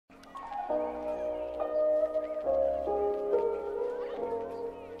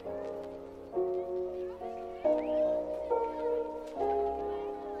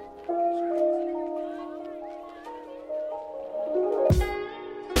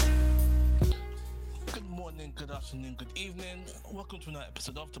morning, good afternoon, good evening. Welcome to another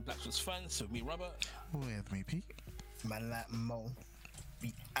episode of The Blacksmith's Friends with me, Robert. With me, Pete. Man like Mo,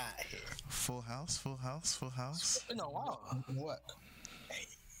 be out here. Full house. It's been a while. What? Hey,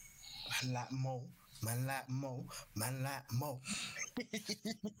 man like Mo, man like Mo, man like Mo.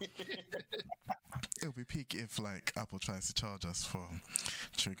 It'll be peak if Apple tries to charge us for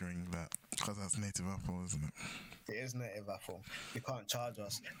triggering that, because that's native Apple, isn't it? It is native Apple. They can't charge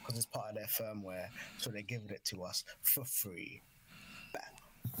us because it's part of their firmware, so they're giving it to us for free. Bam.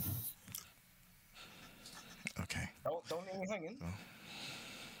 Okay. Don't leave me hanging. Oh.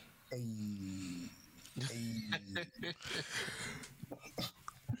 Hey.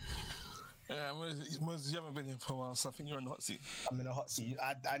 Yeah, Moses, you haven't been here for a while, so I think you're in the hot seat. I'm in a hot seat.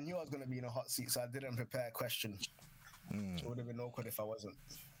 I knew I was going to be in a hot seat, so I didn't prepare a question. It would have been awkward if I wasn't.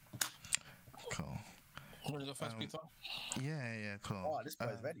 Cool. You want to go first, Peter? Yeah, cool. Oh, this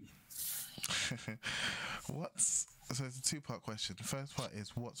boy's ready. So it's a two-part question. The first part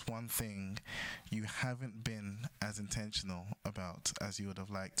is, what's one thing you haven't been as intentional about as you would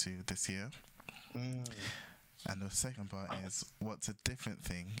have liked to this year? And the second part is, what's a different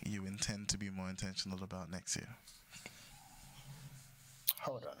thing you intend to be more intentional about next year?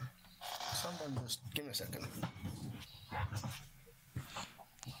 Hold on. Someone just give me a second.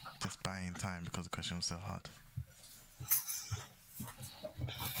 Just buying time because the question was so hard.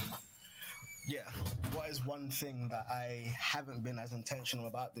 Yeah, what is one thing that I haven't been as intentional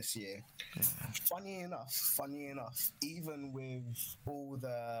about this year? Yeah. Funny enough, even with all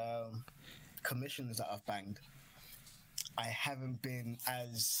the commissions that I've banged, I haven't been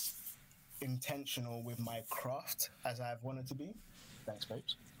as intentional with my craft as I've wanted to be. Thanks,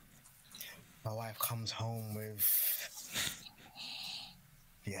 babes. My wife comes home with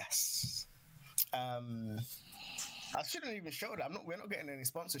yes. I shouldn't even show that. We're not getting any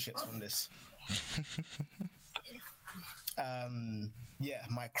sponsorships from this.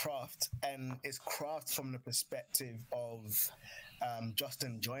 My craft, and it's craft from the perspective of just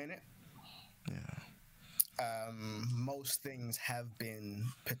enjoying it. Yeah. Most things have been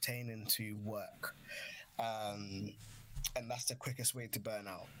pertaining to work, and that's the quickest way to burn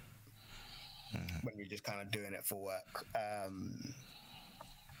out when you're just kind of doing it for work.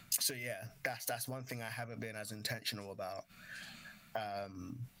 So yeah, that's one thing I haven't been as intentional about.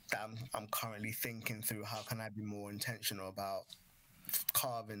 That I'm currently thinking through, how can I be more intentional about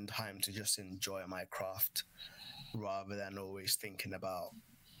carving time to just enjoy my craft rather than always thinking about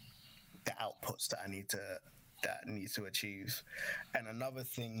the outputs that I need to achieve. And another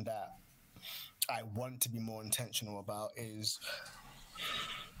thing that I want to be more intentional about is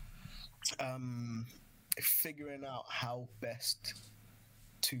figuring out how best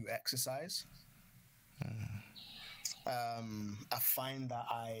to exercise. I find that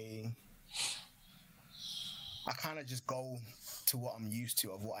I kind of just go to what I'm used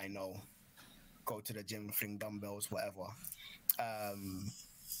to, of what I know. Go to the gym, fling dumbbells, whatever.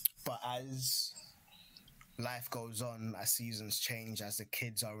 But as life goes on, as seasons change, as the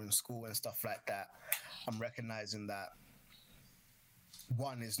kids are in school and stuff like that, I'm recognizing that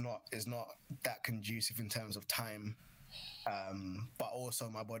one is not that conducive in terms of time. But also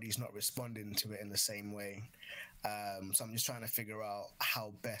my body's not responding to it in the same way. So I'm just trying to figure out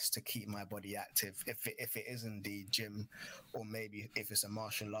how best to keep my body active, if it is indeed gym, or maybe if it's a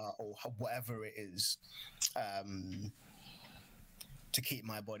martial art or whatever it is, to keep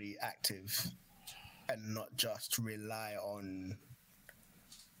my body active and not just rely on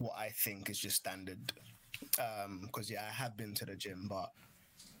what I think is just standard. Because I have been to the gym, but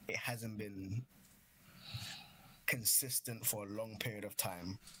it hasn't been consistent for a long period of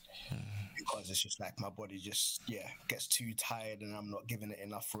time, because it's just like my body just gets too tired and I'm not giving it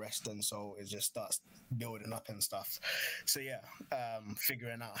enough rest, and so it just starts building up and stuff. So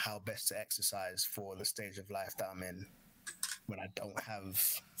figuring out how best to exercise for the stage of life that I'm in when I don't have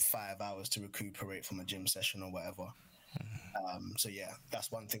 5 hours to recuperate from a gym session or whatever.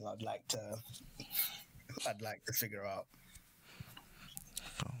 That's one thing I'd like to figure out.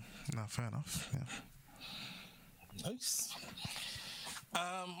 Cool. No, fair enough. Yeah. Nice.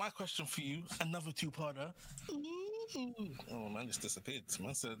 My question for you, another two-parter. Oh man, this disappeared.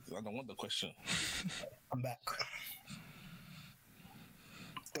 Man said I don't want the question. I'm back.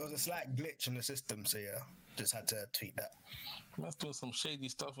 There was a slight glitch in the system, so just had to tweet that. Man's doing some shady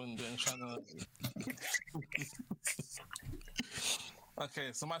stuff and then trying to.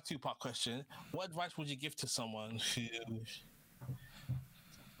 Okay, so my two-part question: what advice would you give to someone who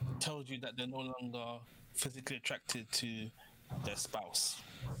told you that they're no longer physically attracted to their spouse?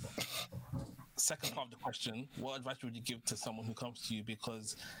 second part of the question, what advice would you give to someone who comes to you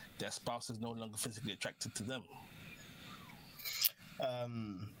because their spouse is no longer physically attracted to them?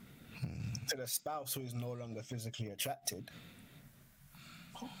 To the spouse who is no longer physically attracted,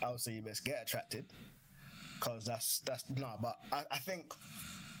 I would say you best get attracted, because that's no. But I think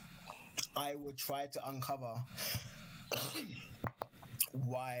I would try to uncover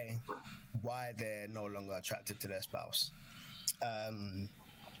why they're no longer attracted to their spouse.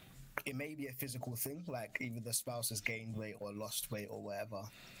 It may be a physical thing, like either the spouse has gained weight or lost weight or whatever.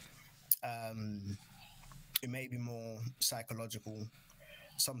 It may be more psychological.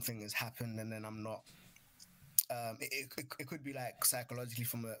 Something has happened, and then I'm not. It could be like psychologically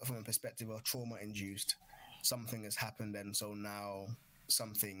from a perspective of trauma induced. Something has happened, and so now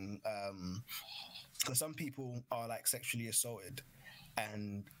something. Because some people are like sexually assaulted,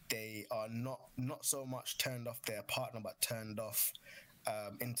 and they are not so much turned off their partner, but turned off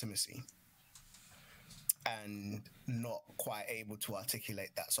intimacy, and not quite able to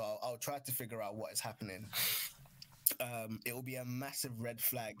articulate that. So I'll try to figure out what is happening. It will be a massive red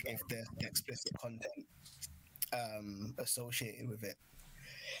flag if there's explicit content associated with it,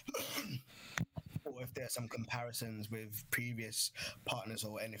 or if there's some comparisons with previous partners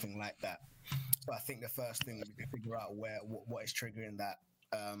or anything like that. So I think the first thing we can figure out what is triggering that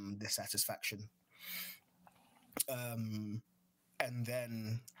dissatisfaction, and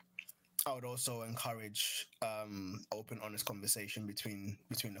then I would also encourage open, honest conversation between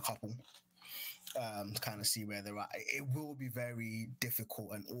the couple. To kind of see where they're at. It will be very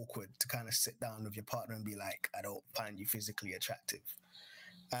difficult and awkward to kind of sit down with your partner and be like, I don't find you physically attractive.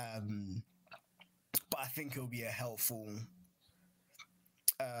 But I think it'll be a helpful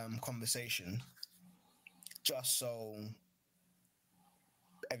conversation, just so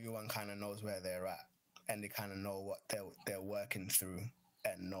everyone kind of knows where they're at and they kind of know what they're working through,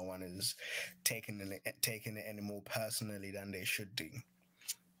 and no one is taking it any more personally than they should do.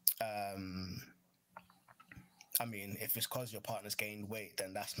 I mean, if it's because your partner's gained weight,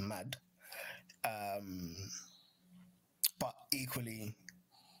 then that's mad. But equally,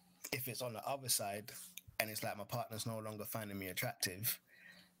 if it's on the other side and it's like my partner's no longer finding me attractive,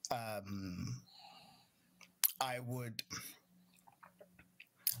 I would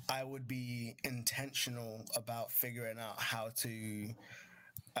be intentional about figuring out how to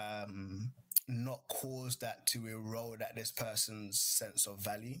not cause that to erode at this person's sense of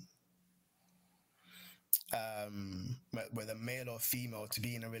value. Whether male or female, to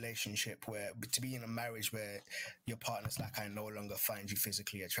be in a relationship to be in a marriage where your partner's like, I no longer find you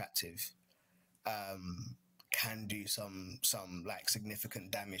physically attractive, can do some like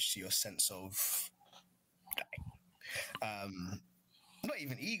significant damage to your sense of not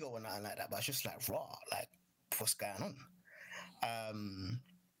even ego or nothing like that, but it's just like raw, like what's going on.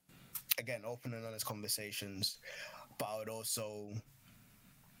 Again, open and honest conversations, but I would also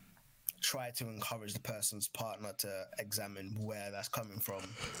try to encourage the person's partner to examine where that's coming from.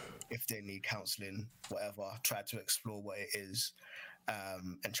 If they need counseling, whatever, try to explore what it is,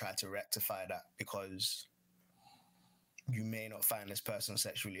 and try to rectify that, because you may not find this person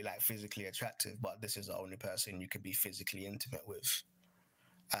sexually, like physically attractive, but this is the only person you could be physically intimate with.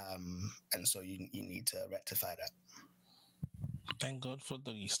 And so you need to rectify that. Thank God for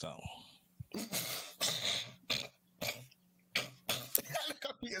doggy style. Look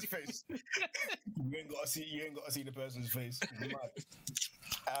at Peter's face. You ain't got to see the person's face.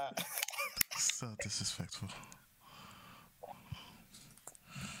 So disrespectful.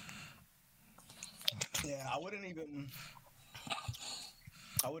 Yeah, I wouldn't even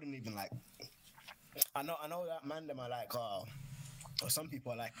like. I know that man them are like, or some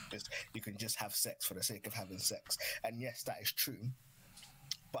people are like this. You can just have sex for the sake of having sex, and yes, that is true.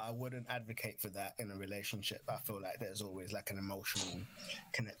 But I wouldn't advocate for that in a relationship. I feel like there's always like an emotional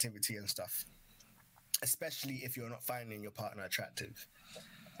connectivity and stuff, especially if you're not finding your partner attractive.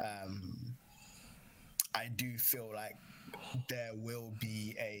 I do feel like there will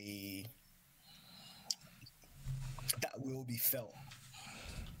be that will be felt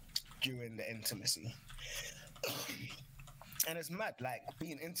during the intimacy. And it's mad, like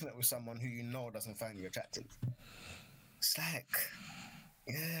being intimate with someone who you know doesn't find you attractive. It's like,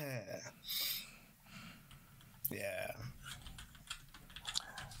 yeah.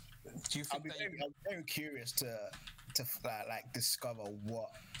 Do you think I'm very curious to like discover what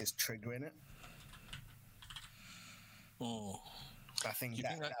is triggering it. I think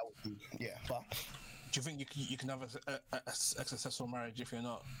that would be, yeah. But do you think you can have a successful marriage if you're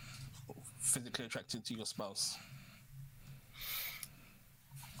not physically attracted to your spouse?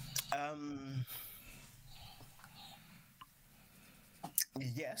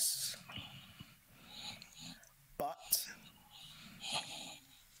 Yes, But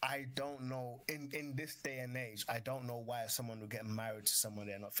I don't know, in this day and age, I don't know why someone would get married to someone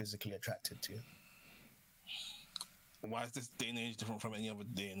they're not physically attracted to. Why is this day and age different from any other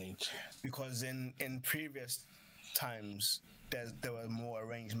day and age? Because in previous times, there were more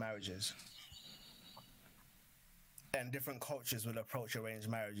arranged marriages. And different cultures will approach arranged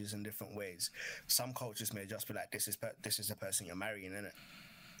marriages in different ways. Some cultures may just be like, this is the person you're marrying, innit?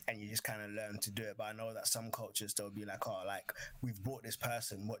 And you just kind of learn to do it. But I know that some cultures, they'll be like, oh, like, we've brought this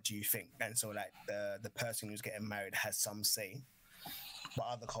person, what do you think? And so, like, the person who's getting married has some say, but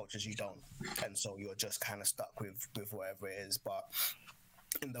other cultures you don't. And so you're just kind of stuck with whatever it is. But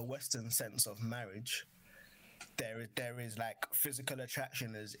in the Western sense of marriage, there is like, physical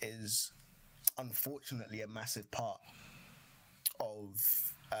attraction is unfortunately a massive part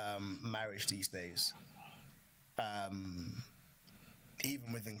of marriage these days,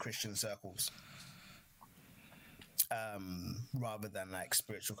 even within Christian circles, rather than like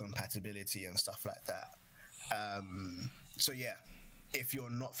spiritual compatibility and stuff like that. So yeah, if you're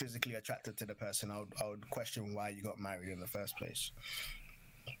not physically attracted to the person, I would question why you got married in the first place.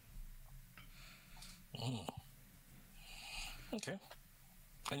 Okay.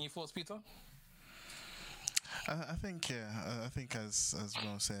 Any thoughts, Peter? I think as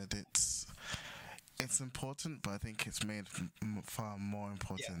Mo said, it's important, but I think it's made far more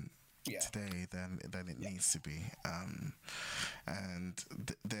important today than it needs to be. And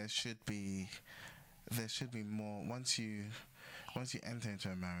there should be more once you enter into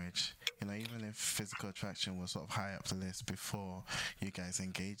a marriage. You know, even if physical attraction was sort of high up the list before you guys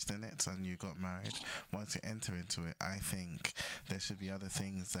engaged in it and you got married, once you enter into it, I think there should be other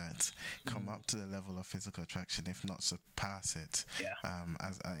things that come up to the level of physical attraction, if not surpass it,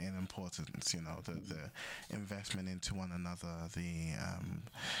 as in importance. You know, the investment into one another, the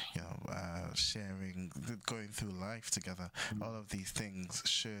sharing, going through life together. All of these things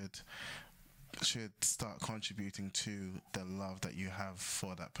should start contributing to the love that you have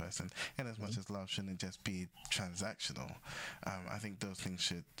for that person, in as much as love shouldn't just be transactional. I think those things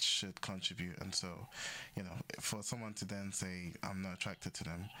should contribute. And so, you know, for someone to then say I'm not attracted to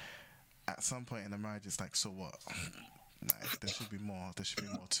them, at some point in the marriage, it's like, so what? Like, there should be more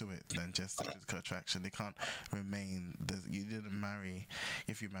to it than just the physical attraction. They can't remain. You didn't marry.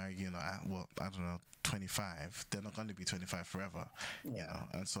 If you marry, you know, at what, I don't know, 25, they're not going to be 25 forever. You know,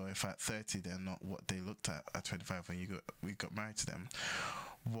 and so if at 30 they're not what they looked at 25 when we got married to them,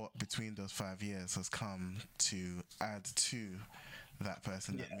 what between those 5 years has come to add to that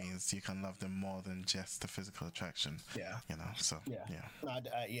person, that means you can love them more than just the physical attraction. You know, so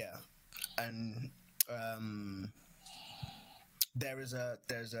and there's a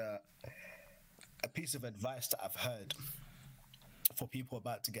piece of advice that I've heard for people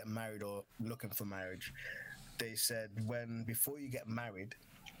about to get married or looking for marriage. They said, before you get married,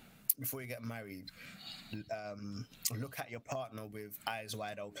 look at your partner with eyes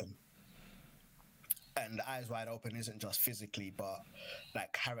wide open. And the eyes wide open isn't just physically, but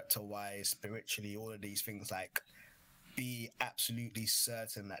like character-wise, spiritually, all of these things. Like, be absolutely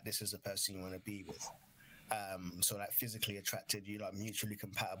certain that this is the person you want to be with. So like physically attracted, you like mutually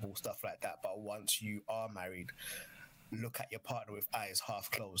compatible, stuff like that. But once you are married, look at your partner with eyes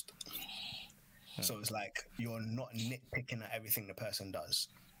half closed. So it's like you're not nitpicking at everything the person does.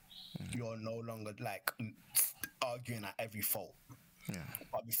 You're no longer like arguing at every fault.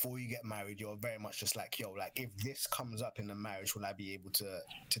 But before you get married, you're very much just like, yo, like, if this comes up in the marriage, will I be able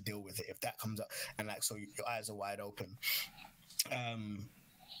to deal with it? If that comes up, and like, so your eyes are wide open.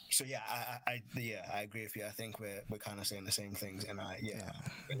 So yeah, I agree with you. I think we're kind of saying the same things, and I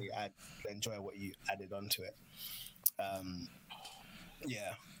enjoy what you added onto it.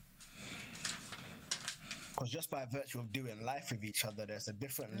 Because just by virtue of doing life with each other, there's a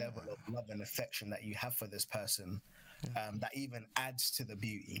different level of love and affection that you have for this person, that even adds to the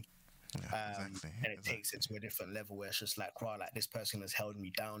beauty. And it takes it to a different level where it's just like, wow, like, this person has held me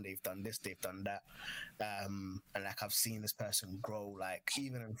down, they've done this, they've done that, and like, I've seen this person grow. Like,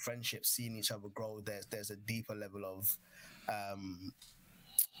 even in friendships, seeing each other grow, there's a deeper level of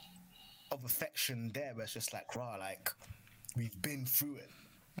affection there, where it's just like, wow, like, we've been through it.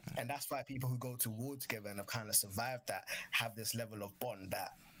 And that's why people who go to war together and have kind of survived that have this level of bond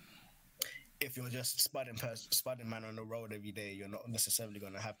that if you're just spudding man on the road every day, you're not necessarily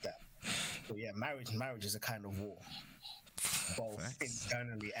going to have that. So yeah, marriage is a kind of war, both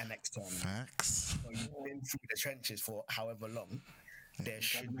internally and externally. So you've been through the trenches for however long. There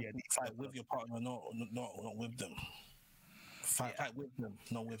should be a fight with your partner, not with them. Fight with them,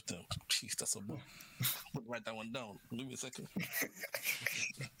 not with them. Jeez, that's a book. Write that one down. Give me a second.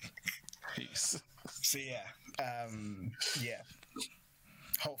 Peace. So yeah, Yeah.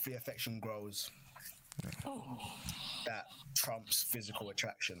 Hopefully, affection grows. That trumps physical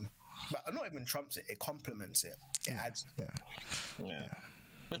attraction, but not even trumps it. It complements it. It adds. Yeah.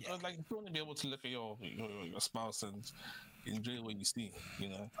 But like, you want to be able to look at your spouse and enjoy what you see, you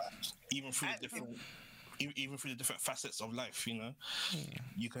know, even through the different. Even through the different facets of life, you know,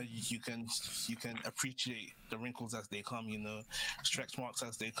 you can appreciate the wrinkles as they come, you know, stretch marks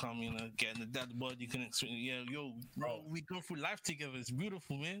as they come, you know, getting the dad bod. You can bro, we go through life together. It's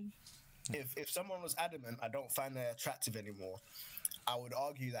beautiful, man. If someone was adamant, I don't find her attractive anymore, I would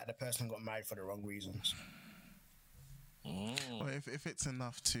argue that the person got married for the wrong reasons. Well, if it's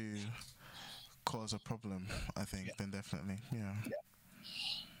enough to cause a problem, I think then definitely, yeah.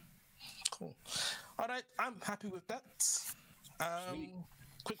 Cool. All right, I'm happy with that.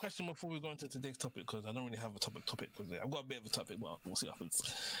 Quick question before we go into today's topic, because I don't really have a topic. I've got a bit of a topic, but we'll see what happens.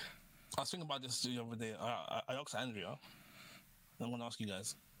 I was thinking about this the other day. I asked Andrea, and I'm going to ask you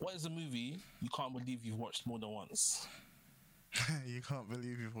guys, what is a movie you can't believe you've watched more than once? You can't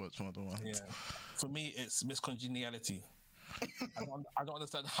believe you've watched more than once. Yeah. For me, it's Miss Congeniality. I don't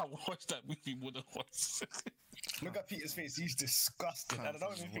understand how I watched that movie more than once. Look at Peter's face; he's disgusted. I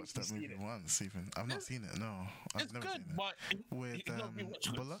don't even watched that movie once. Even I've not seen it. No, I've never seen it. But with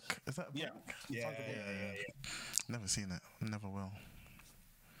Bullock. Is that Bullock? Yeah. Never seen it. Never will.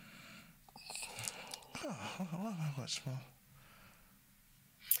 What have I watched more?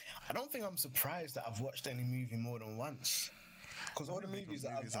 I don't think I'm surprised that I've watched any movie more than once. Because all the movies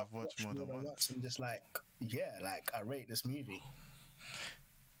that I've watched more than once, I'm just like, I rate this movie.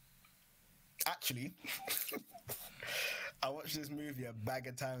 Actually, I watched this movie a bag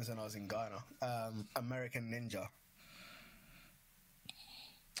of times when I was in Ghana. American Ninja.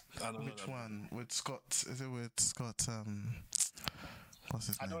 I don't know Which one? With Scott? Is it with Scott? What's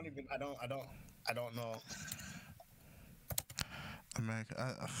his name? I don't know. American.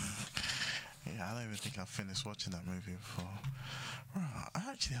 I don't even think I've finished watching that movie before. Bro, I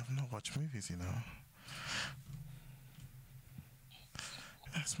actually have not watched movies, you know.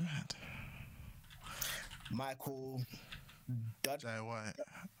 That's mad. Michael Jai White.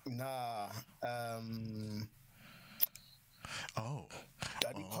 Nah. Oh.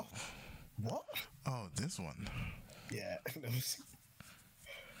 Daddy Pop. What? Oh, this one. Yeah. Let me see.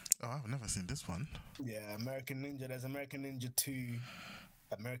 Oh, I've never seen this one. Yeah, American Ninja. There's American Ninja 2,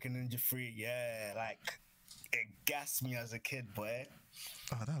 American Ninja 3. Yeah, like, it gassed me as a kid, boy.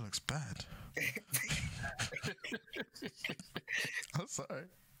 Oh, that looks bad. I'm sorry.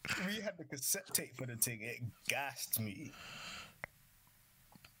 We had the cassette tape for the thing. It gassed me.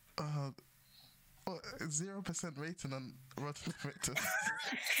 0% rating on Rotten Tomatoes.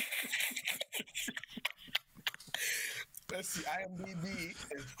 Let's see, IMDb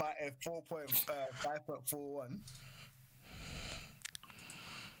is 5.41.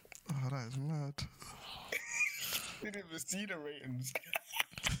 Oh, that is mad. Didn't even see the ratings.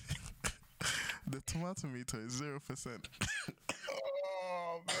 The tomato meter is 0%.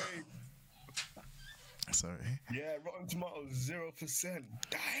 Oh, mate. Sorry. Yeah, Rotten Tomatoes 0%.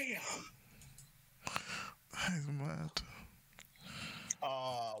 Damn. That is mad.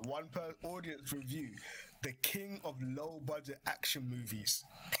 One per audience review. The king of low budget action movies.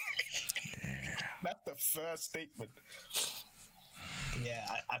 That's the first statement. Yeah,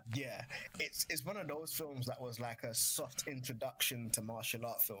 it's one of those films that was like a soft introduction to martial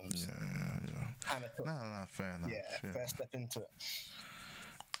art films. Yeah. And No, fair enough. Yeah, first step into it.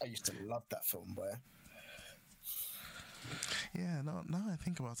 I used to love that film, boy. Yeah, no, now I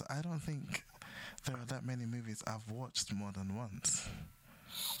think about it, I don't think there are that many movies I've watched more than once.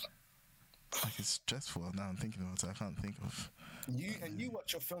 Like, it's stressful now I'm thinking about it. I can't think of. You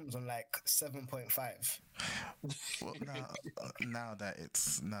watch your films on like 7.5. Well, now that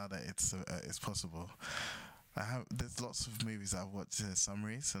it's possible. There's lots of movies I've watched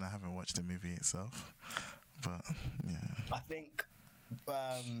summaries and I haven't watched the movie itself. But yeah, I think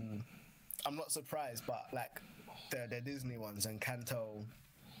I'm not surprised, but like the Disney ones, and Encanto,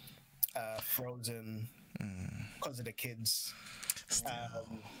 Frozen, because of the kids.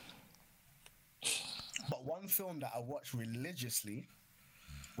 But one film that I watched religiously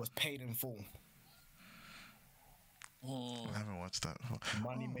was Paid in Full. I haven't watched that before.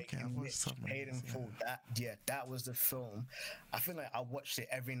 Money Making Mitch, Paid in Full. That was the film. I feel like I watched it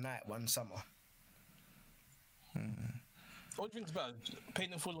every night one summer. What do you think about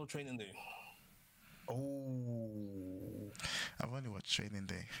Paid in Full or Training Day? Oh, I've only watched Training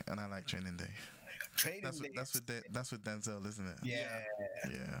Day, and I like Training Day. That's with Denzel, isn't it? Yeah.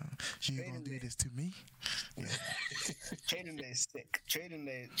 You gonna do this to me? Yeah. Training Day is sick. Training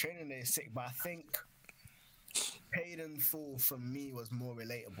Day is sick. But I think Paid in Full for me was more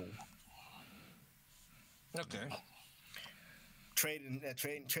relatable. Okay.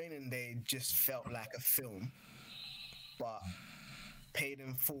 Training Day just felt like a film, but Paid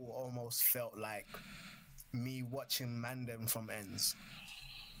in Full almost felt like me watching Mandem from Ends.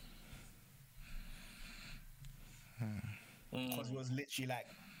 Because it was literally like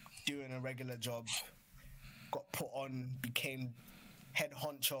doing a regular job, got put on, became head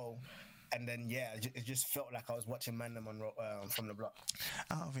honcho, and then it just felt like I was watching Mandem on from the block.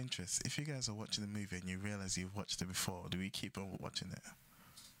 Out of interest, if you guys are watching the movie and you realize you've watched it before, do we keep on watching it?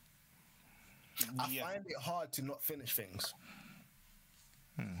 I find it hard to not finish things.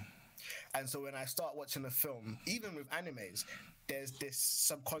 And so when I start watching a film, even with animes, there's this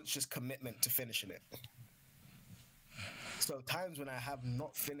subconscious commitment to finishing it. So times when I have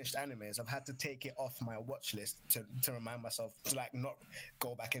not finished animes, I've had to take it off my watch list to remind myself to like not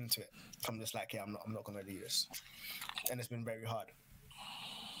go back into it. I'm just like, I'm not gonna do this, and it's been very hard.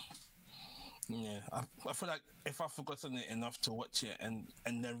 Yeah, I feel like if I've forgotten it enough to watch it and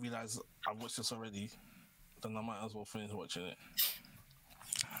then realize I've watched this already, then I might as well finish watching it.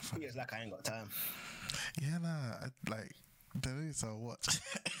 It's like I ain't got time. Yeah, like the movies I'll watch,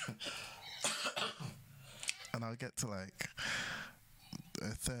 and I'll get to like a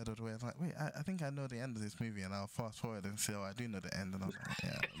third of the way. I'm like, wait, I think I know the end of this movie, and I'll fast forward and say, oh, I do know the end, and I'm like,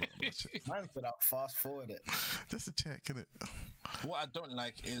 yeah, I'm not watch it. Man, for that fast forward it. Just to check, innit? What I don't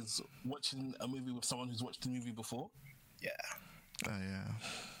like is watching a movie with someone who's watched the movie before. Yeah. Oh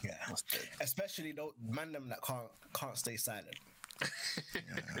yeah. Especially those man them that can't stay silent.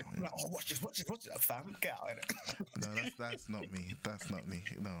 Like, oh, watch this, fam. Get out of it. No, that's not me. That's not me.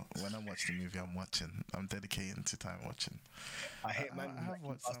 No, when I'm watching the movie, I'm watching. I'm dedicating to time watching. I hate man I have that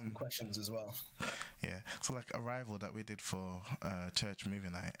keep asking questions as well. Yeah, so like Arrival that we did for church movie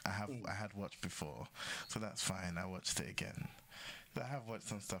night, I had watched before, so that's fine. I watched it again. I have watched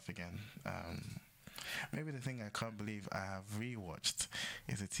some stuff again. Maybe the thing I can't believe I have rewatched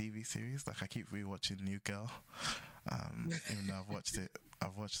is a TV series. Like I keep rewatching New Girl. Even though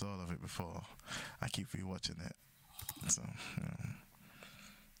I've watched all of it before. I keep rewatching it. So,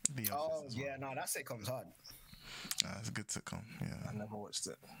 The Office as well. No, that sitcom's hard. It's a good sitcom. Yeah, I never watched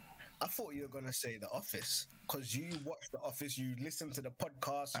it. I thought you were gonna say The Office because you watch The Office, you listen to the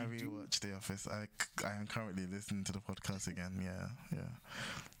podcast. I rewatched The Office. I am currently listening to the podcast again. Yeah.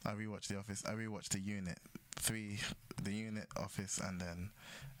 I rewatched The Office. I rewatched The Unit 3, The Unit, Office, and then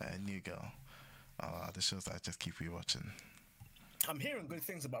New Girl. The shows that I just keep rewatching. I'm hearing good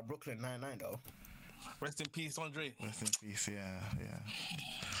things about Brooklyn Nine-Nine though. Rest in peace, Andre. Rest in peace. Yeah.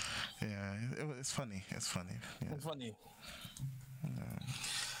 It's funny. Yeah. It's funny.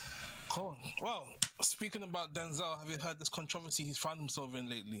 Cool. Well, speaking about Denzel, have you heard this controversy he's found himself in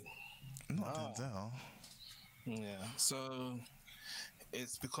lately? Not Denzel. Yeah. So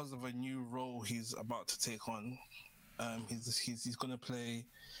it's because of a new role he's about to take on. He's gonna play.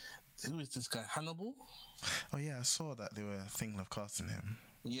 Who is this guy? Hannibal? Oh yeah, I saw that they were thinking of casting him.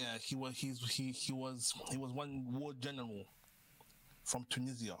 Yeah, he was one war general from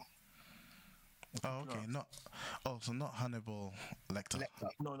Tunisia. Oh okay, so not Hannibal Lecter.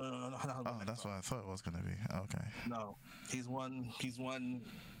 No, not Hannibal. Oh, that's what I thought it was gonna be. Okay. No, he's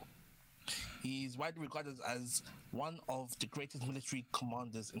widely regarded as one of the greatest military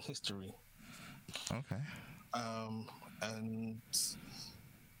commanders in history. Okay.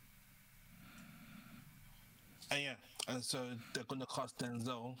 And so they're gonna cast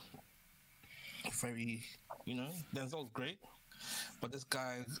Denzel. Denzel's great, but this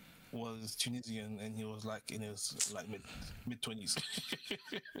guy was Tunisian and he was like in his like mid 20s.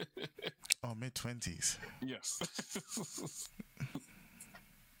 Oh, mid 20s. Yes.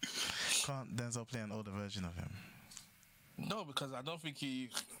 Can't Denzel play an older version of him? No, because I don't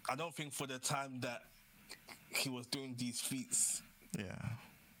think for the time that he was doing these feats,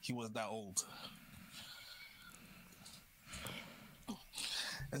 he was that old.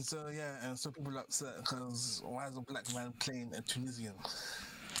 And so people are upset because why is a black man playing a Tunisian?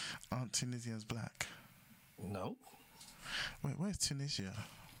 Aren't Tunisians black? No. Wait, where's Tunisia?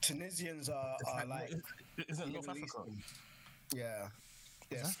 Tunisians are like. Is it North Africa? Yeah.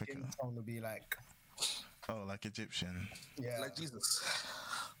 Their skin tone to be like. Oh, like Egyptian. Yeah. Like Jesus.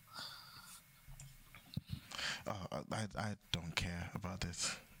 Oh, I don't care about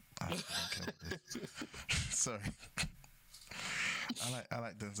this. I don't care about this. Sorry. I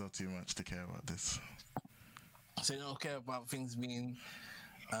like Denzel too much to care about this. So you don't care about things being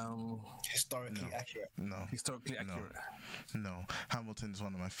historically accurate? No. Historically accurate? No. Hamilton's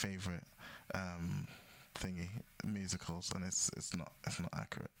one of my favorite musicals, and it's not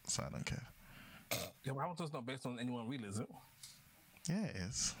accurate, so I don't care. Yeah, but Hamilton's not based on anyone real, is it? Yeah, it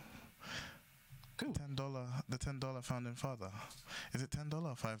is. Cool. The $10 founding father. Is it $10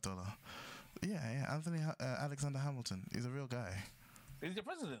 or $5? Yeah. Anthony Alexander Hamilton. He's a real guy. Is he the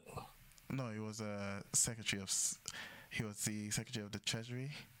president? No, he was he was the secretary of the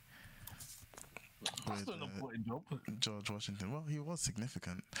Treasury. That's not an important job. George Washington. Well, he was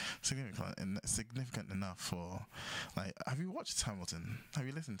significant enough for, like. Have you watched Hamilton? Have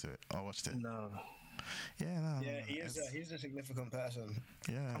you listened to it or watched it? No. Yeah, no. He's a significant person.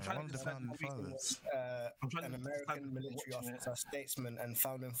 Yeah, I'm trying one to of the decide founding what we fathers. An American military officer, statesman, and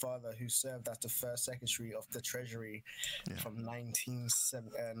founding father who served as the first secretary of the Treasury from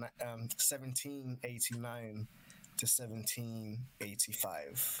 1789 to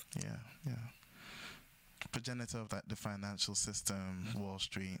 1785. Yeah. Progenitor of like the financial system, Wall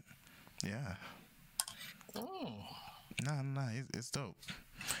Street. Yeah. Oh. No, it's dope.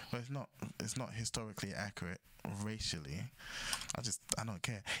 But it's not historically accurate racially. I don't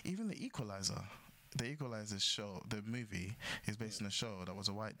care. Even the Equalizer show, the movie, is based on a show that was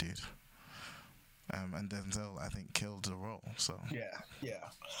a white dude. And Denzel, I think, killed the role. So yeah,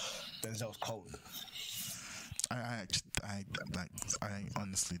 Denzel's cold. I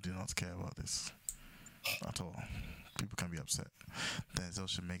honestly do not care about this at all. People can be upset. Denzel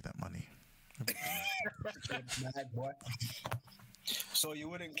should make that money. Mad boy. So you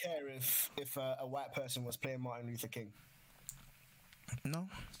wouldn't care if a white person was playing Martin Luther King? No.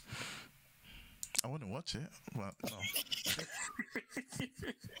 I wouldn't watch it, but no.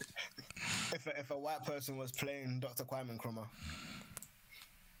 If a white person was playing Dr. Kwame Nkrumah?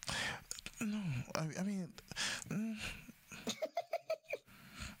 No, I mean...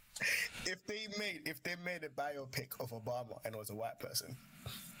 If they made a biopic of Obama and it was a white person,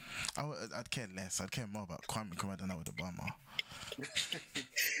 I'd care less. I'd care more about Kwame Nkrumah than I would Obama.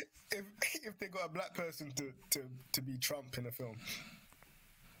 if they got a black person to be Trump in a film,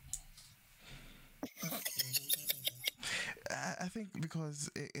 I think because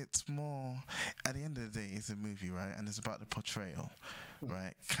it's more, at the end of the day, it's a movie, right? And it's about the portrayal,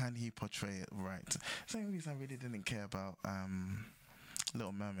 right? Can he portray it right? Same reason I really didn't care about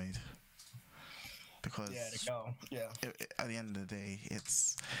Little Mermaid. Because at the end of the day,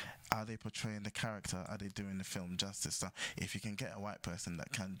 it's, are they portraying the character? Are they doing the film justice? So if you can get a white person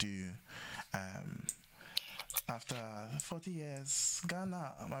that can do, after 40 years,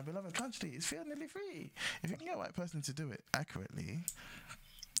 Ghana, my beloved country, is finally free. If you can get a white person to do it accurately,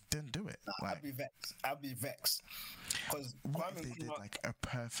 then do it. I'd be vexed. Because what if they did like a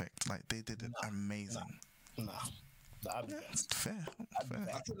perfect, like they did it amazing? Fair. I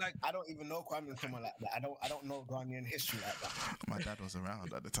feel like I don't even know Kwame Nkrumah like that. I don't know Ghanaian history like that. My dad was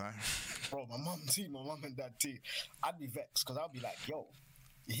around at the time. Bro, my mum and dad too. I'd be vexed because I'd be like, yo,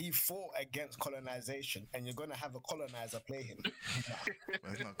 he fought against colonization and you're gonna have a colonizer play him.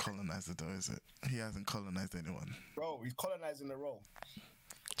 Well, he's not colonizer though, is it? He hasn't colonized anyone. Bro, he's colonizing the role.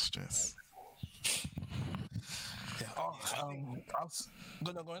 Stress. Yeah. I was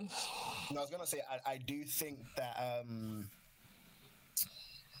gonna go in. No, I was gonna say I do think that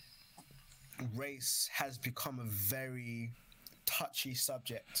race has become a very touchy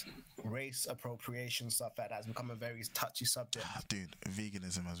subject. Race appropriation, stuff like that has become a very touchy subject. Dude,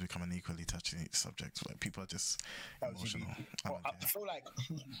 veganism has become an equally touchy subject. Like people are just emotional. I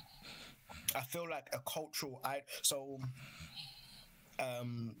feel like a cultural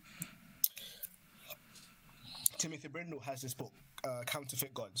Timothy Brindle has this book,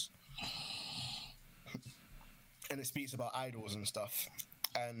 Counterfeit Gods, and it speaks about idols and stuff,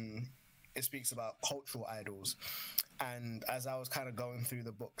 and it speaks about cultural idols. And as I was kind of going through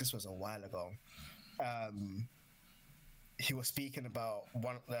the book, this was a while ago, he was speaking about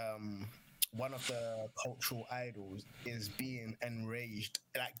one of the cultural idols is being enraged,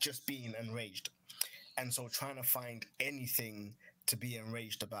 like just being enraged, and so trying to find anything to be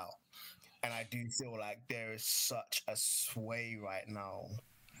enraged about. And I do feel like there is such a sway right now.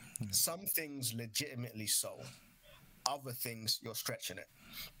 Some things legitimately so. Other things, you're stretching it.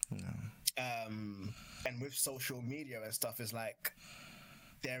 And with social media and stuff, it's like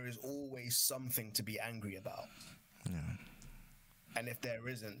there is always something to be angry about. Yeah. And if there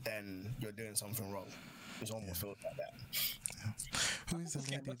isn't, then you're doing something wrong. It's almost feels like that. Yeah. Who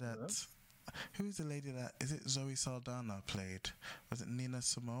is the lady that is it Zoe Saldana played? Was it Nina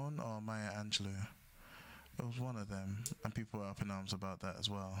Simone or Maya Angelou? It was one of them, and people were up in arms about that as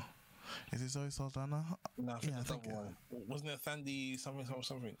well. Is it Zoe Saldana? No, I think wasn't it Thandi something?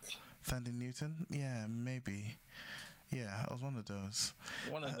 Thandi Newton? Yeah, maybe. Yeah, it was one of those.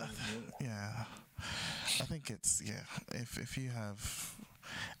 One of them. Yeah, I think it's If you have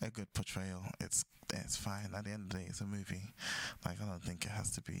a good portrayal, it's fine. At the end of the day, it's a movie. Like, I don't think it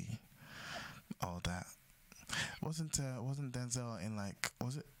has to be all that. Wasn't Denzel in, like,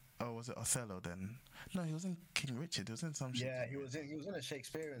 was it? Oh, was it Othello then? No, he was in King Richard. He was in some shit. Yeah, he was in a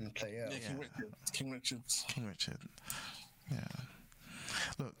Shakespearean play. Yeah. King Richard. King Richard's. King Richard. Yeah.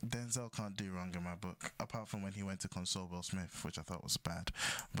 Look, Denzel can't do wrong in my book, apart from when he went to console Will Smith, which I thought was bad.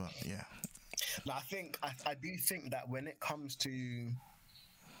 But yeah. No, I do think that when it comes to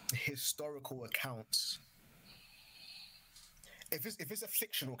historical accounts, if it's a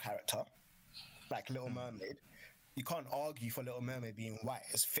fictional character like Little Mermaid, you can't argue for Little Mermaid being white.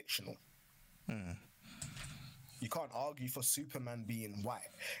 It's fictional. You can't argue for Superman being white.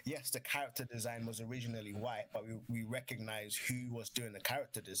 Yes, the character design was originally white, but we recognize who was doing the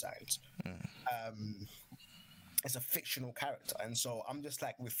character designs. It's a fictional character, and so I'm just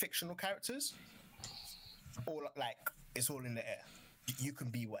like, with fictional characters, it's all in the air. You can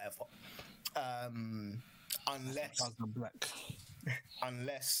be whatever, unless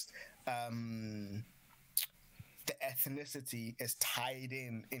the ethnicity is tied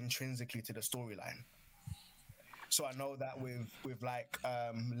in intrinsically to the storyline. So I know that with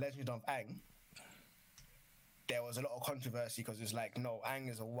Legend of Aang, there was a lot of controversy because it's like, no, Aang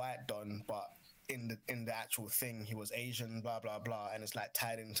is a white Don, but in the actual thing he was Asian, blah blah blah, and it's like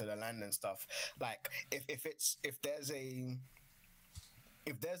tied into the land and stuff. Like, if there's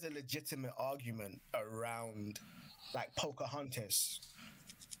a legitimate argument around, like, Pocahontas,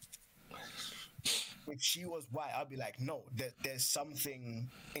 if she was white, I'd be like, no, there's something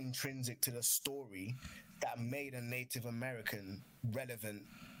intrinsic to the story that made a Native American relevant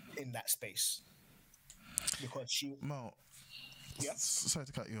in that space, because she. Mo, yeah. Sorry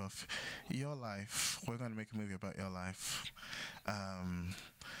to cut you off. Your life. We're going to make a movie about your life.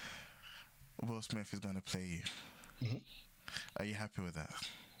 Will Smith is going to play you. Mm-hmm. Are you happy with that?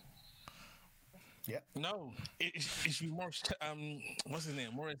 Yeah. No, it's you, Morris. What's his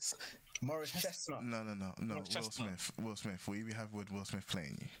name? Morris Chestnut. No. Morris Will Chestnut. Smith. Will Smith. Will you be happy with Will Smith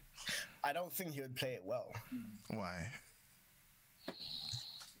playing you? I don't think he would play it well, Why?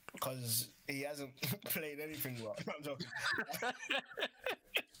 because he hasn't played anything well. I'm joking.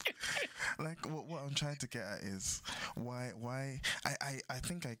 Like, what I'm trying to get at is why I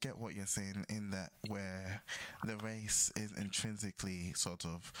think I get what you're saying, in that where the race is intrinsically sort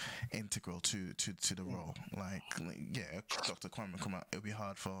of integral to the role. Like, yeah, Dr. Kwame come out, it'll be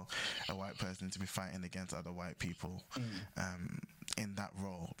hard for a white person to be fighting against other white people in that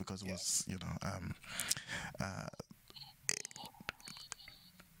role, because it was,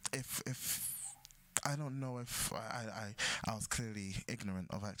 if I don't know if I was clearly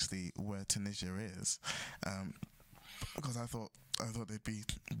ignorant of actually where Tunisia is, because I thought they'd be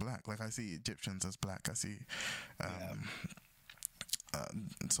black. Like, I see Egyptians as black. I see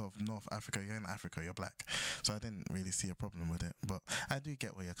sort of North Africa. You're in Africa, you're black. So I didn't really see a problem with it. But I do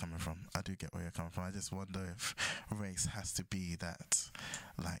get where you're coming from. I just wonder if race has to be that,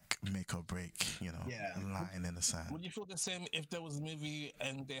 like, make or break, line in the sand. Would you feel the same if there was a movie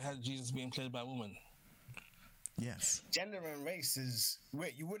and they had Jesus being played by a woman? Yes. Gender and race is...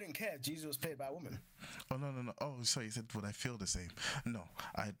 Wait, you wouldn't care if Jesus was played by a woman? Oh, no. Oh, sorry, you said, would I feel the same? No,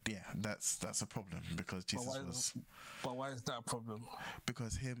 that's a problem, because Jesus But why is that a problem?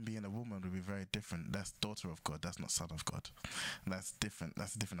 Because him being a woman would be very different. That's daughter of God, that's not son of God. That's different.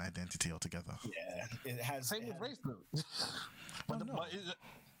 That's a different identity altogether. Yeah, it has... Same with race, though.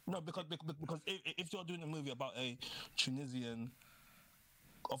 Because if you're doing a movie about a Tunisian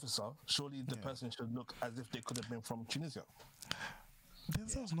officer, surely the person should look as if they could have been from Tunisia.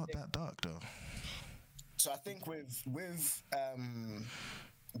 Denzel's not that dark, though. So I think with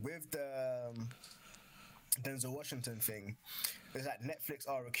the Denzel Washington thing, is that Netflix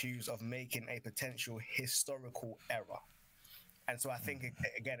are accused of making a potential historical error. And so I think,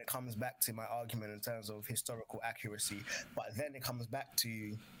 again, it comes back to my argument in terms of historical accuracy, but then it comes back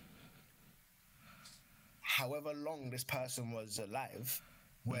to however long this person was alive,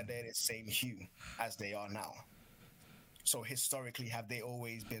 were they the same hue as they are now? So historically, have they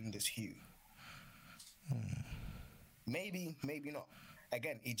always been this hue? Maybe, maybe not.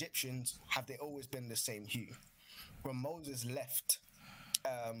 Again, Egyptians, have they always been the same hue? When Moses left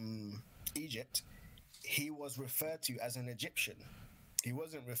Egypt, he was referred to as an Egyptian. He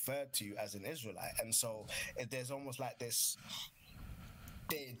wasn't referred to as an Israelite. And so there's almost like this,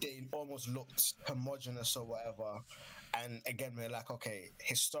 they almost looked homogenous or whatever. And again, we're like, okay,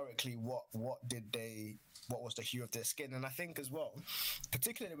 historically, what was the hue of their skin? And I think as well,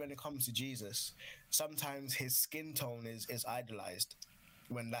 particularly when it comes to Jesus, sometimes his skin tone is idolized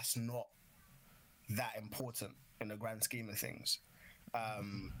when that's not that important in the grand scheme of things.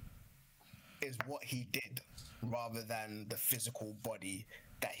 is what he did rather than the physical body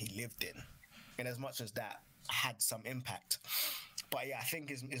that he lived in as much as that had some impact. But yeah, I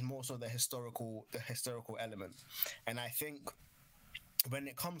think is more so the historical element. And I think when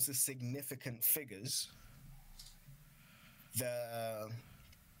it comes to significant figures, the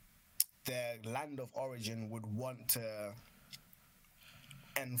land of origin would want to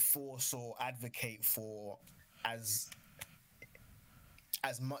enforce or advocate for as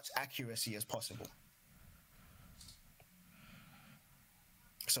much accuracy as possible.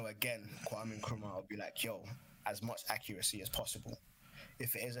 So again, Kwame Nkrumah will be like, yo, as much accuracy as possible.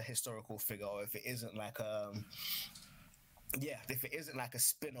 If it is a historical figure, or if it isn't like if it isn't like a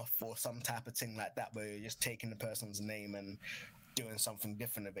spin-off or some type of thing like that, where you're just taking the person's name and doing something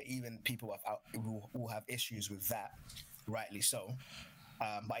different of it. Even people will have issues with that, rightly so.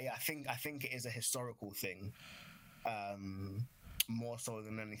 But yeah, I think it is a historical thing, more so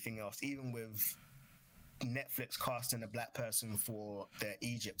than anything else. Even with Netflix casting a black person for the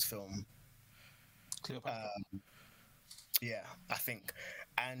Egypt film, yeah, I think,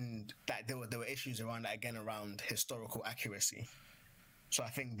 and that there were issues around that again, around historical accuracy. So I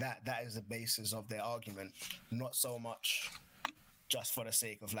think that is the basis of their argument, not so much just for the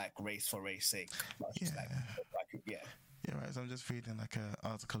sake of like race for race sake. Yeah. Yeah, right. So I'm just reading like an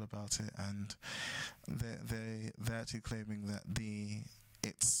article about it, and they're actually claiming that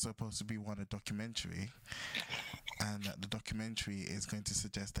it's supposed to be a documentary, and that the documentary is going to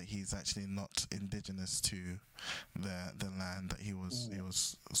suggest that he's actually not indigenous to the land that he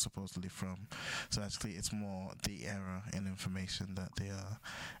was supposedly from. So actually, it's more the error in information that they are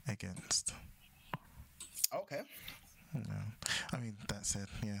against. Okay. Yeah. I mean, that said,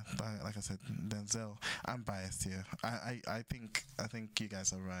 yeah, like I said, Denzel, I'm biased here. I think you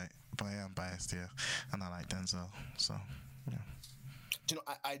guys are right, but I am biased here, and I like Denzel, so yeah. Do you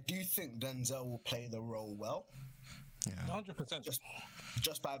know, I do think Denzel will play the role well. Yeah, 100%.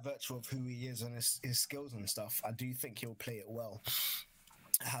 Just by virtue of who he is and his skills and stuff, I do think he'll play it well.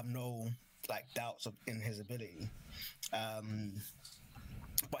 I have no like doubts in his ability.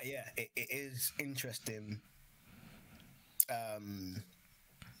 But yeah, it is interesting.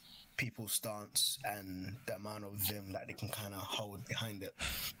 People's stance and the amount of vim that they can kind of hold behind it.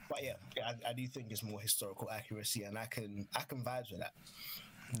 But yeah, I do think it's more historical accuracy, and I can vibes with that.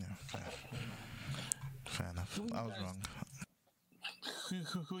 Yeah, fair enough. I was wrong.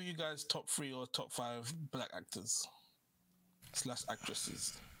 Who are you guys' top 3 or top 5 black actors /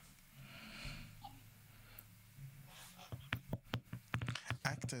 actresses?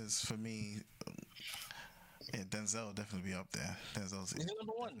 Actors for me, yeah, Denzel will definitely be up there. Denzel's Is he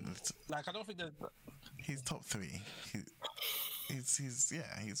number 1? Like, I don't think that he's top 3. He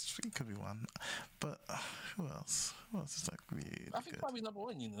could be one, but who else? Who else is like really I think good? probably number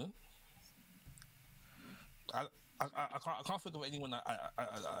 1. You know, I can't think of anyone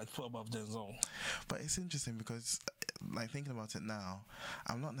I'd put above Denzel. But it's interesting because, like, thinking about it now,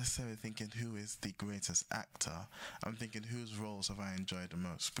 I'm not necessarily thinking who is the greatest actor. I'm thinking whose roles have I enjoyed the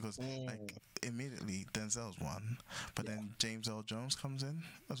most. Because, like, immediately Denzel's one, but then James Earl Jones comes in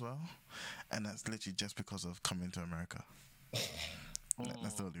as well, and that's literally just because of Coming to America.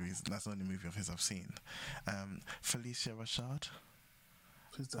 That's the only reason. That's the only movie of his I've seen. Felicia Rashad.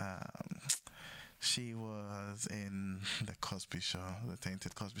 Who's that? She was in the Cosby Show, the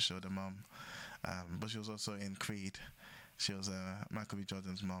Tainted Cosby Show, the mom. But she was also in Creed. She was Michael B.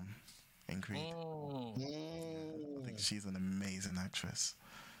 Jordan's mom in Creed. I think she's an amazing actress.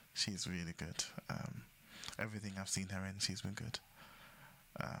 She's really good. Everything I've seen her in, she's been good.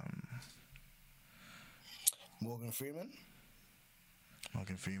 Morgan Freeman,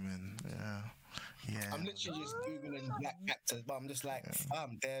 yeah. I'm literally just googling black actors, but I'm just like,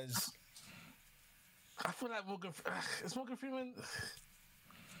 there's. I feel like is Morgan Freeman.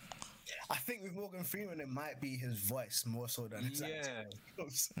 I think with Morgan Freeman, it might be his voice more so than his acting.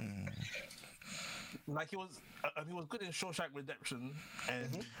 Like he was good in Shawshank Redemption,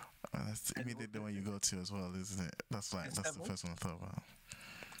 and that's immediately the one you go to as well, isn't it? That's the first one I thought about.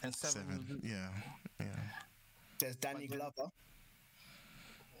 And Seven. Yeah. There's Danny Glover.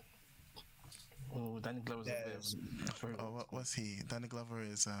 Oh, Danny Glover's up there. What was he? Danny Glover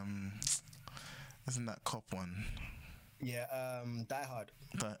is isn't that cop one? Yeah, Die Hard.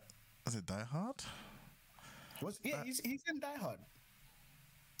 Was it Die Hard? He's in Die Hard.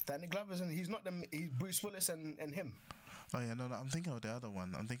 Danny Glover's in. He's not the. He's Bruce Willis and him. Oh yeah, no, I'm thinking of the other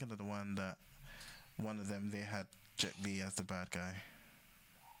one. I'm thinking of the one that one of them they had Jet Li as the bad guy.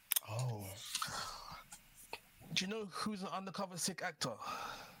 Oh. Do you know who's an undercover sick actor?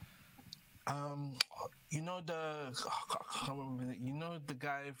 You know I can't remember. You know the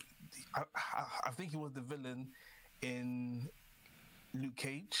guy. I think he was the villain in Luke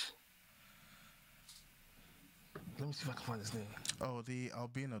Cage. Let me see if I can find his name. Oh, the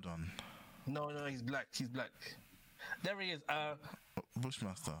albino don. No, he's black. He's black. There he is.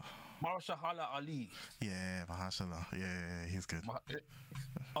 Bushmaster. Mahershala Ali. Yeah, Mahershala. Yeah, he's good.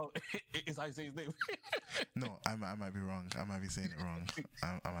 Oh, is I say his name? No, I might be wrong. I might be saying it wrong.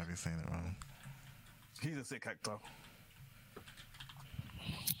 I might be saying it wrong. He's a sick actor.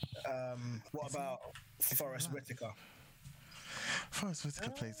 What about Forrest Whitaker? Forrest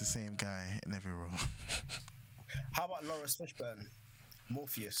Whitaker plays the same guy in every role. How about Lawrence Fishburne?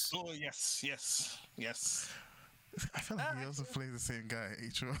 Morpheus. Oh yes. I feel like he also plays the same guy in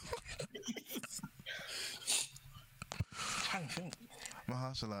each role. Trying to think.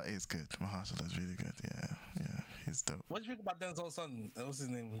 Mahershala is good. Mahershala is really good. Yeah, he's dope. What do you think about Denzel's son? What's his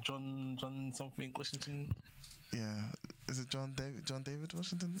name? John something Washington. Yeah, is it John David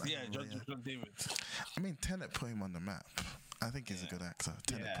Washington? Yeah, John David. I mean, Tenet put him on the map. I think he's a good actor.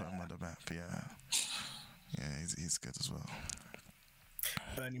 Tenet put him on the map. Yeah, he's good as well.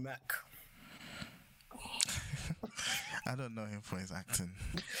 Bernie Mac. I don't know him for his acting.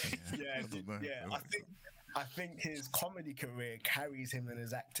 I think his comedy career carries him in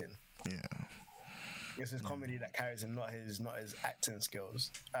his acting. Yeah. It's his comedy that carries him, not his acting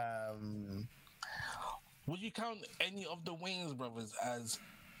skills. Would you count any of the Wayans brothers as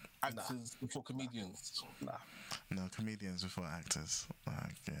actors before comedians? Nah. No, comedians before actors.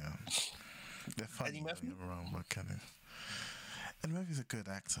 Like, yeah. They're funny. Eddie Murphy? Around, but kind of. Eddie Murphy's a good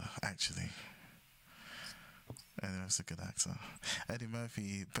actor, actually. Eddie Murphy's a good actor. Eddie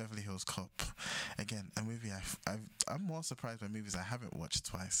Murphy, Beverly Hills Cop. Again, a movie I'm more surprised by movies I haven't watched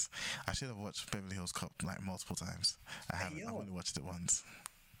twice. I should have watched Beverly Hills Cop like multiple times. I haven't. I've only watched it once.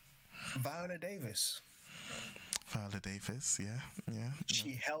 Viola Davis. Viola Davis, yeah.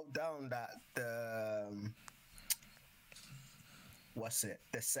 She held down the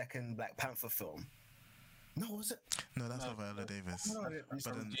second Black Panther film. No, was it? No, that's not Viola Davis. No, but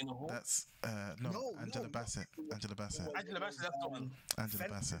then that's Angela Bassett. Angela Bassett. Angela Bassett, that's the one. Angela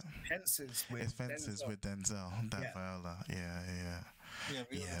Bassett. Fences with Denzel. That Viola. Yeah.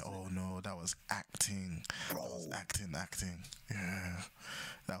 Oh no, that was acting. Bro. That was acting. Yeah.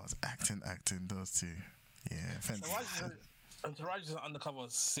 That was acting. Those two. Yeah. Fences. And Taraji is an undercover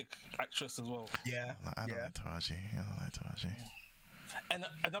sick actress as well. Yeah. I don't like Taraji. And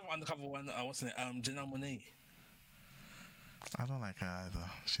another undercover one, what's her name? Janelle Monáe. I don't like her either.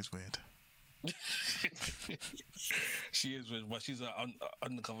 She's weird. She is weird, but she's an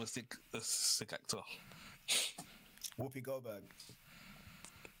undercover sick actor. Whoopi Goldberg.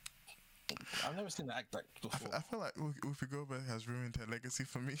 I've never seen her act like before. I feel like Whoopi Goldberg has ruined her legacy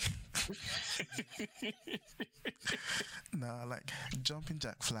for me. Nah, like Jumping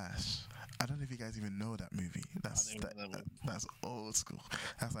Jack Flash. I don't know if you guys even know that movie. That's old school.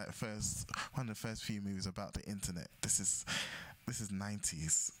 That's like one of the first few movies about the internet. This is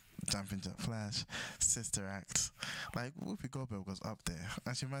 90s. Jumping Jack Flash, Sister Act. Like Whoopi Goldberg was up there,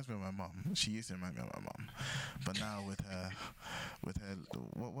 and she reminds me of my mom. She used to remind me of my mom, but now with her,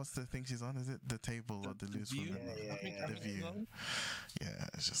 what's the thing she's on? Is it The Table or The Loose Women? The View. Yeah,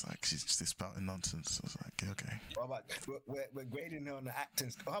 it's just like she's just spouting nonsense. It's like okay. What about we're grading her on the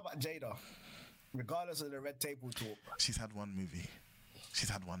acting? How about Jada? Regardless of the red table talk, She's had one movie. She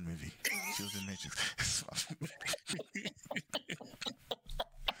was in Matrix.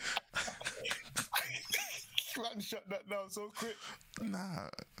 man, shut that down so quick. Nah.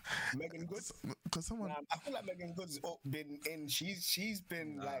 Megan Good. Because someone. I feel like Megan Good's been in. She's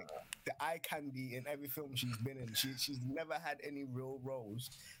been like the eye candy in every film she's been in. She's never had any real roles.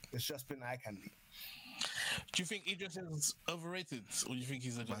 It's just been eye candy. Do you think Idris is overrated, or do you think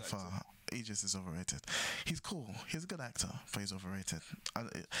he's a good actor? By far, Idris is overrated. He's cool. He's a good actor, but he's overrated. I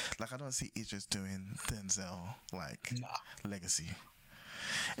don't see Idris doing Denzel legacy.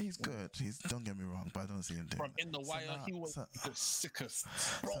 He's good. Don't get me wrong, but I don't see him doing. From In the Wire, he was the sickest.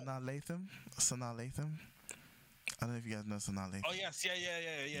 Sanaa Lathan. I don't know if you guys know Sanaa Lathan. Oh yes, yeah.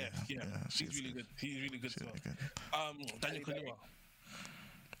 He's really good. He's really good. Really good. Daniel Kaluuya.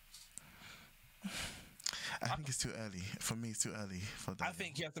 I think it's too early. For me, it's too early for that. I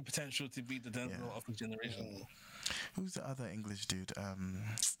think he has the potential to be the Denzel of his generation. Who's the other English dude?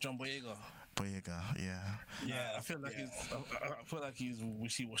 John Boyega. Yeah. I feel like he's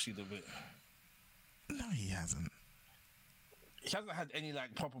wishy-washy a bit. No, he hasn't. He hasn't had any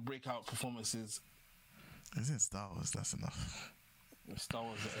like proper breakout performances. He's in Star Wars. That's enough. Star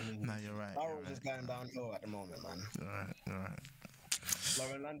Wars. No, you're right. Star Wars is going downhill at the moment, man. You're right.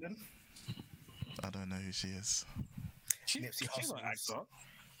 Lauren London. I don't know who she is. Nipsey She's not an Hussle's. actor.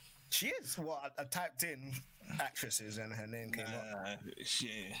 She is. Well, I typed in actresses and her name came up. Nah,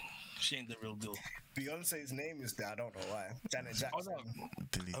 she ain't the real deal. Beyonce's name is there. I don't know why. Janet Oh Jackson. no,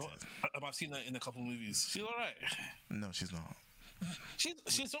 Deleted. I've seen her in a couple movies. She's alright. No, she's not. She's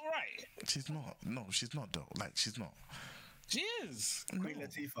alright. She's not. No, she's not though. Like, she's not. She is. Queen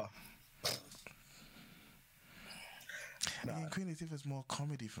Latifah. I mean, Queen Latifah's more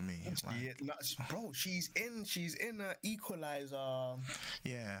comedy for me. Like, Yeah, bro, she's in a Equalizer.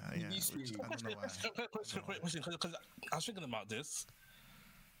 yeah. Because I don't know why. Question, because I was thinking about this.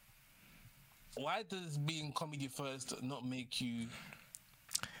 Why does being comedy first not make you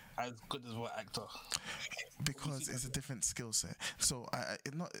as good as what actor? Because it's a different skill set. So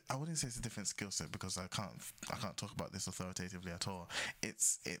I wouldn't say it's a different skill set because I can't talk about this authoritatively at all.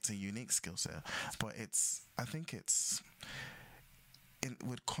 It's a unique skill set, but I think it's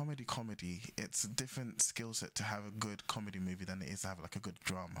with comedy, it's a different skill set to have a good comedy movie than it is to have like a good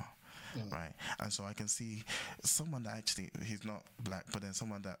drama. Right, and so I can see someone that actually, he's not black, but then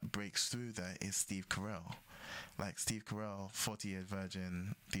someone that breaks through there is Steve Carell. Like Steve Carell, 40 Year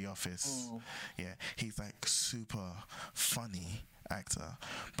Virgin, The Office. Yeah, he's like super funny actor,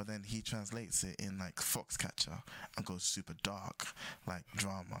 but then he translates it in like Foxcatcher and goes super dark, like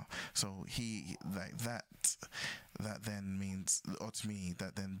drama. So he like that then means, or to me,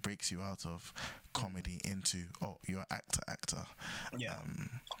 that then breaks you out of comedy into, oh, you're actor. Yeah.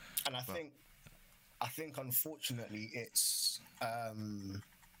 And I think unfortunately it's I'm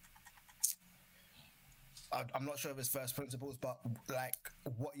not sure if it's first principles, but like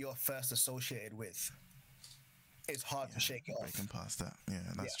what you're first associated with, it's hard to shake it off. Breaking past that,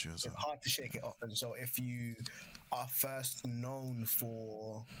 that's true as well. It's hard to shake it off, and so if you are first known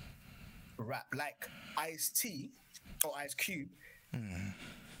for rap, like Ice-T or Ice Cube,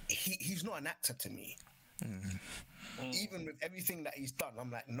 he's not an actor to me. Even with everything that he's done, I'm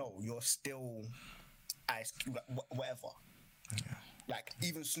like, no, you're still Ice Cube, whatever. Yeah. Like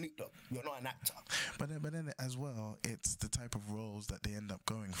even Snoop Dogg, you're not an actor. But then as well, it's the type of roles that they end up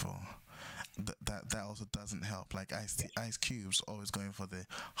going for. That also doesn't help. Like Ice Cube's always going for the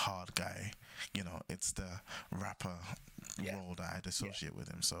hard guy. You know, it's the rapper role that I'd associate with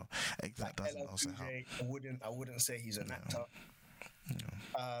him. So that doesn't also help. I wouldn't say he's an actor.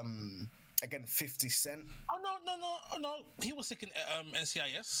 Yeah. Again, 50 Cent. Oh no. He was sick in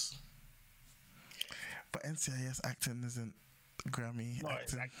NCIS. But NCIS acting isn't Grammy. No,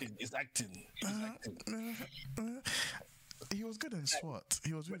 acting. It's acting. He was good in SWAT.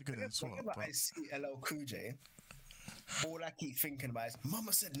 He was really good in SWAT. Whenever I see LL Cool J, all I keep thinking about is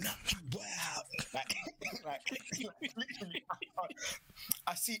Mama said knock you out. Like literally,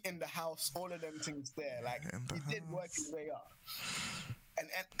 I see In the House, all of them things there. Like he did work his way up.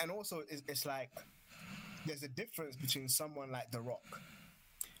 And also it's like there's a difference between someone like The Rock,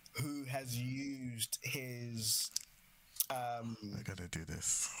 who has used his I gotta do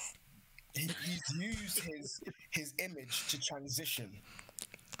this. He's used his image to transition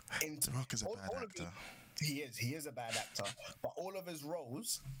into. The Rock is a bad actor. He is a bad actor, but all of his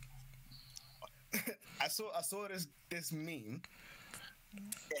roles. I saw this meme.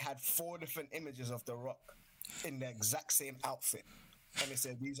 It had 4 different images of The Rock in the exact same outfit, and it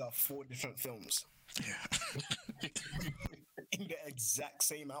said these are 4 different films. Yeah. In the exact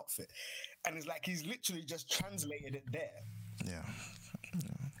same outfit, and it's like he's literally just translated it there. Yeah.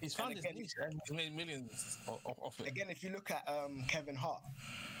 He's found his niche and he's made millions of it. Again, if you look at Kevin Hart,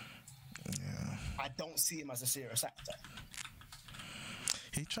 I don't see him as a serious actor.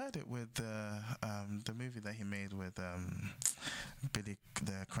 He tried it with the movie that he made with Billy,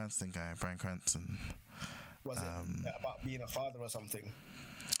 the Cranston guy, Bryan Cranston. Was it about being a father or something?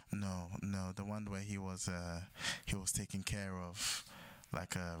 No, the one where he was taking care of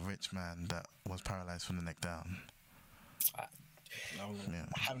like a rich man that was paralyzed from the neck down. I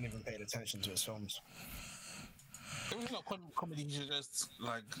haven't even paid attention to his films. If it's not comedy, you should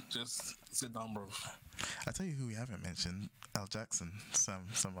just sit down, bro. I tell you who we haven't mentioned: L. Jackson,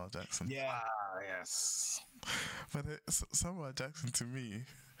 Samuel Jackson. Yeah, Yes. But Samuel Jackson to me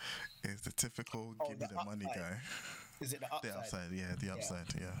is the typical give me the money guy. Is it the upside? The upside, yeah, the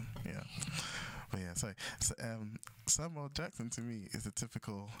upside, yeah. But yeah, sorry. So, Samuel Jackson to me is the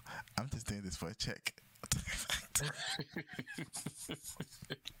typical, I'm just doing this for a check.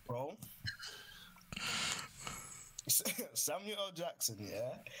 Bro. Samuel L. Jackson,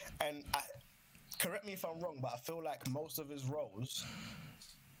 yeah? And correct me if I'm wrong, but I feel like most of his roles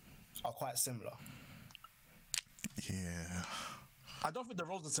are quite similar. Yeah. I don't think the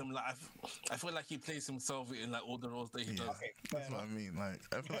roles are similar. I feel like he plays himself in like all the roles that he does. Okay, That's fair what I enough. mean. Like,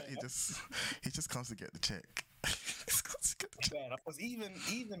 I feel like he just comes to get the check. He just comes to get the check. Fair enough. Because even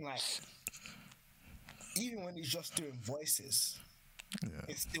when he's just doing voices, Yeah,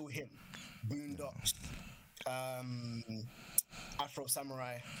 it's still him. Boondocks, Afro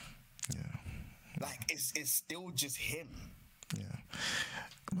Samurai. yeah, Like it's still just him. yeah.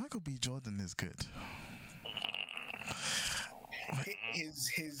 Michael B. Jordan is good.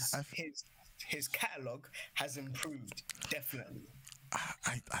 His catalog has improved definitely.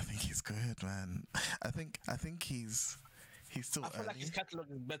 I think he's good, man. I think he's still I feel like his early. catalog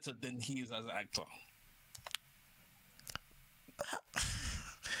is better than he is as an actor.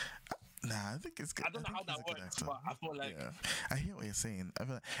 Nah, I think it's good. I don't know think how he's that a good works, actor. but I feel like Yeah, I hear what you're saying. I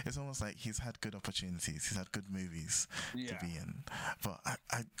feel like it's almost like he's had good opportunities. He's had good movies Yeah. to be in, but I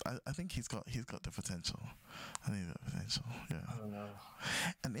think he's got the potential. I think he's got potential. I Yeah. don't know.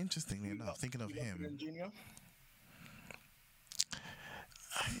 And interestingly enough, thinking of him, Junior.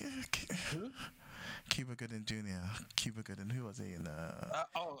 Who? Cuba Gooding Jr. Cuba Gooding, who was he in?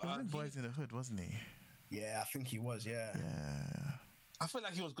 He was in Boys in the Hood, wasn't he? Yeah, I think he was. Yeah. Yeah. I feel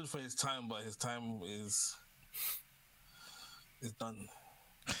like he was good for his time, but his time is done.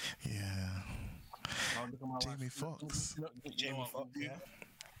 Yeah. Now look at my Jamie wife. Foxx. Jamie Foxx. Yeah.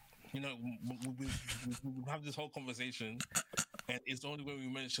 You know, we have this whole conversation, and it's only when we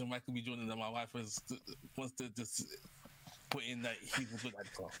mention Michael B. Jordan that my wife wants to just put in that he's a good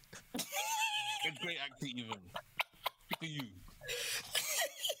actor. A great actor, even. Look at you.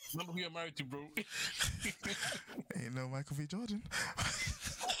 Remember who you're married to, bro. Ain't no Michael B. Jordan.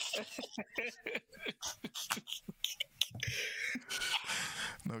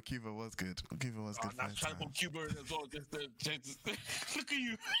 No, Cuba was good. Cuba was good for I'm his trying to time. put Cuba in as well. Just look at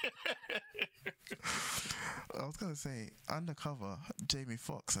you. I was gonna say undercover. Jamie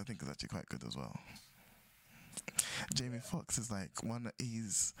Foxx, I think, is actually quite good as well. Jamie Foxx is like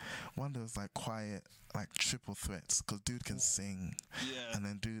he's one of those like quiet like triple threats because dude can sing, Yeah. and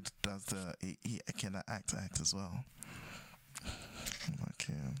then dude does he can act as well.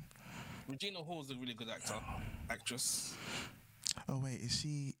 Okay. Regina Hall's a really good actress. Oh wait, is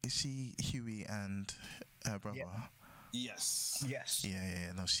she Huey and her brother? Yeah. Yes. Yes.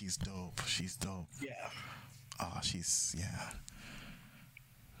 Yeah. No, she's dope. She's dope. Yeah. Oh, she's yeah.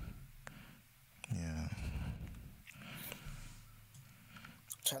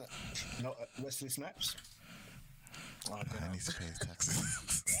 Trying to, no, Wesley Snipes. Oh, okay. I need to pay his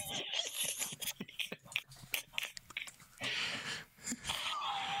taxes.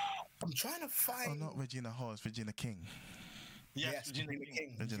 I'm trying to find. Oh, not Regina Hall. It's Regina King. Yes, Regina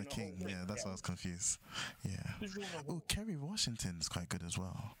King. Regina King. Hall. Yeah, that's why I was confused. Yeah. Regina Hall. Oh, Kerry Washington is quite good as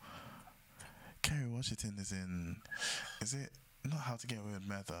well. Kerry Washington is in. Is it not How to Get Away with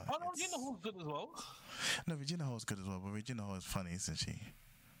Murder? Oh no, Regina Hall's good as well. No, Regina Hall is good as well, but Regina Hall is funny, isn't she?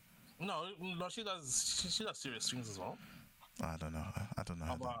 No, she does. She does serious things as well. I don't know. I don't know.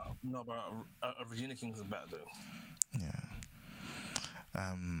 How But Regina King is better though. yeah.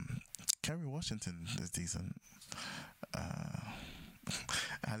 Kerry Washington is decent.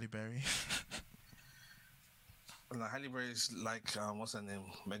 Halle Berry. Like Halle Berry's like what's her name?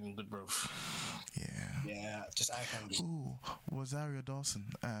 Megan Goodgrove. Yeah. Yeah, just eye candy. Ooh, Rosario Dawson.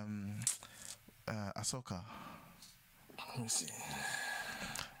 Ahsoka. Let me see.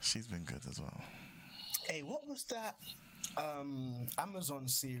 She's been good as well. Hey, what was that Amazon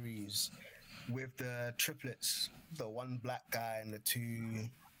series with the triplets? The one black guy and the two.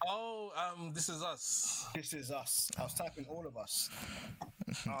 Oh, This Is Us. This Is Us. I was typing all of us.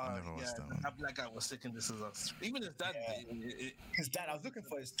 I never watched that one. That black guy was sick in This Is Us. Even his dad. Yeah. His dad. I was looking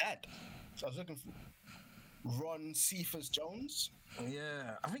for his dad. So I was looking for Ron Cephas Jones.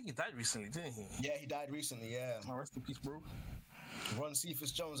 Yeah, I think he died recently, didn't he? Yeah, he died recently. Yeah, Oh, rest in peace, bro. Ron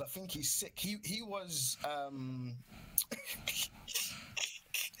Cephas Jones. I think he's sick. He was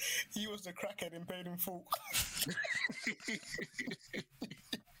he was the crackhead in Paid in Full.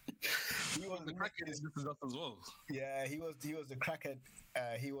 He was the crackhead in This Is Us as well. Yeah, he was the crackhead.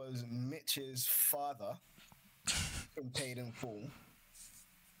 He was Mitch's father in Paid in Full.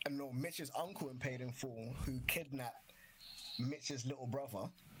 And no, Mitch's uncle in Paid in Full, who kidnapped Mitch's little brother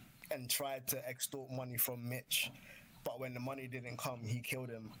and tried to extort money from Mitch. But when the money didn't come, he killed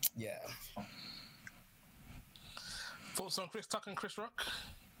him. Yeah. Thoughts on Chris Tucker and Chris Rock?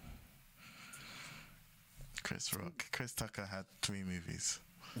 Chris Rock. Chris Tucker had 3 movies.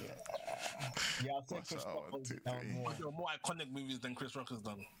 Yeah, I think Watch Chris out, Rock 1, was 2, down 3. more. But there are more iconic movies than Chris Rock has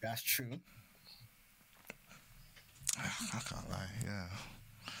done. That's true. I can't lie.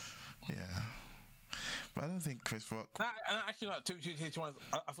 Yeah. But I don't think Chris Rock. And actually, like,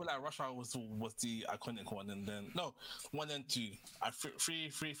 I feel like Rush Hour was the iconic one, and then no, 1 and 2.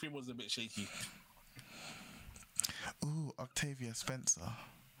 Three was a bit shaky. Ooh, Octavia Spencer.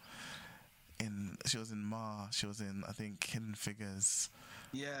 She was in Ma. She was in, I think, Hidden Figures.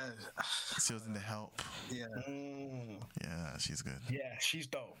 Yeah. She was in The Help. Yeah. Yeah, she's good. Yeah, she's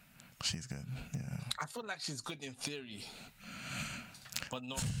dope. She's good. Yeah. I feel like she's good in theory, but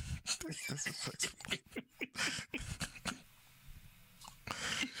not. Disrespectful.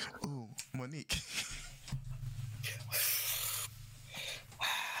 Ooh, Monique.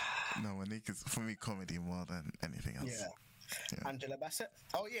 No, Monique is for me comedy more than anything else. Yeah. Angela Bassett.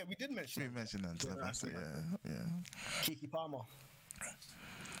 Oh yeah, we did mention. We mentioned Angela Bassett. Yeah. Kiki Palmer.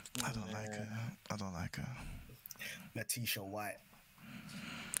 I don't like her. Letitia White.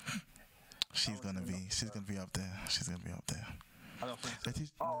 She's gonna be up there. I don't think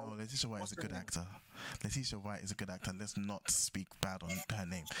so. Letitia White is a good actor. Letitia White is a good actor. Let's not speak bad on her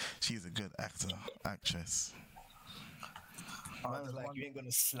name. She's a good actress. Man's like, you ain't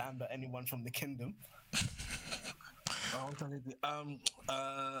gonna slander anyone from the kingdom.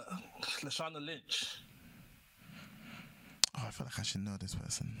 Lashana Lynch. Oh, I feel like I should know this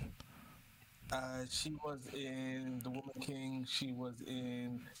person. She was in The Woman King. She was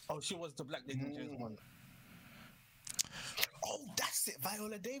the Black Lady James one. Oh, that's it.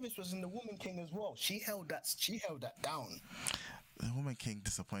 Viola Davis was in The Woman King as well. She held that down. The Woman King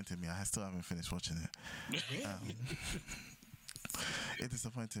disappointed me. I still haven't finished watching it. It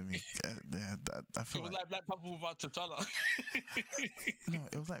disappointed me. I feel It was like Black Panther without T'Challa. No,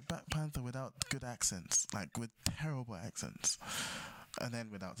 it was like Black Panther without good accents, like with terrible accents, and then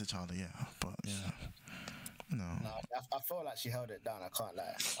without T'Challa. Yeah, but yeah, no. I feel like she held it down. I can't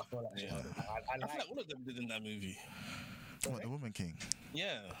lie. I feel like she held it down. I feel like all of them did in that movie. What, The Woman King?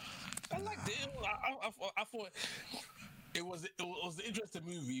 Yeah, I liked it. I thought it was an interesting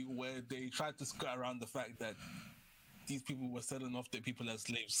movie where they tried to skirt around the fact that these people were selling off their people as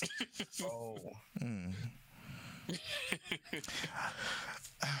slaves.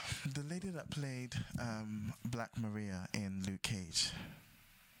 The lady that played Black Maria in Luke Cage.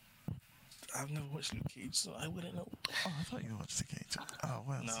 I've never watched Luke Cage, so I wouldn't know. Oh, I thought you watched Luke Cage. Oh,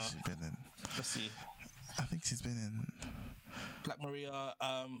 what else has she been in? Let's see. I think she's been in Black Maria,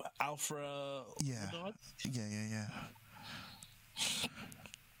 Alfra. Yeah.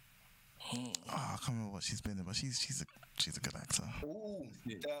 Oh, I can't remember what she's been in, but she's a good actor. Ooh,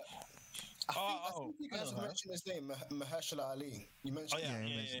 I think you guys have mentioned his name, Mahershala Ali. You mentioned.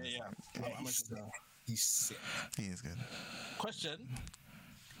 Yeah. He's sick. He is good. Question: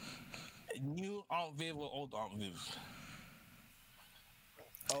 New Aunt Viv or old Aunt Viv?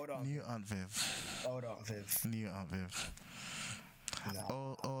 New Aunt Viv. Old Aunt Viv. New Aunt Viv.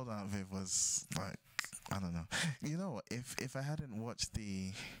 No. Old Aunt Viv was like, I don't know. You know what? If I hadn't watched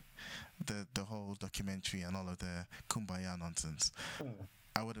the whole documentary and all of the kumbaya nonsense,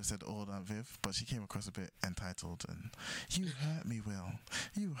 I would have said old Aunt Viv, but she came across a bit entitled and you hurt me, Will.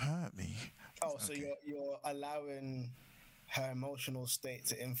 You hurt me. Oh, so you're allowing her emotional state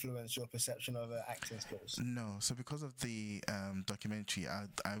to influence your perception of her acting skills? No, so because of the documentary, I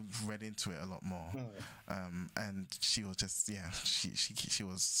read into it a lot more, and she was just she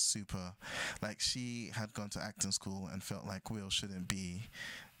was super, like she had gone to acting school and felt like Will shouldn't be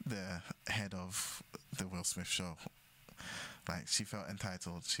the head of the Will Smith show. Like she felt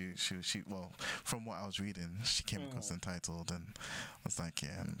entitled. She well, from what I was reading, she came across entitled and was like,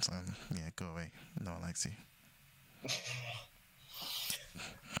 go away. No one likes you. I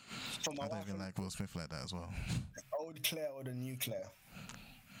don't even like Will Smith like that as well. Old Claire or the new Claire?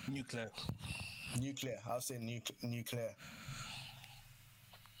 New Claire. I'll say new Claire.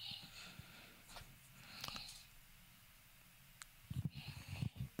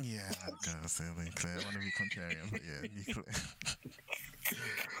 Yeah, I'm gonna say New Claire. I want to be contrarian, but yeah, New Claire.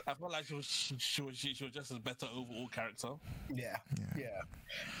 I felt like she was just a better overall character. Yeah.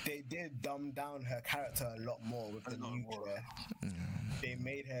 They did dumb down her character a lot more with the new Claire. They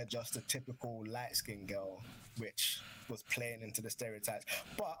made her just a typical light-skinned girl, which was playing into the stereotypes.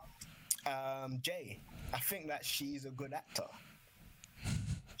 But Jay, I think that she's a good actor.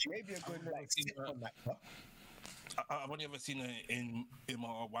 She may be a good sitcom actor. I've only ever seen her in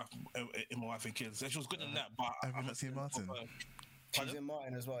my wife and kids. She was good in that, but have you not seen Martin? She's in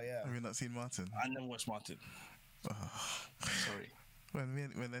Martin as well, yeah. Have you not seen Martin? I never watched Martin. Sorry.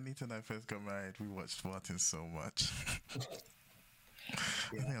 When Anita and I first got married, we watched Martin so much.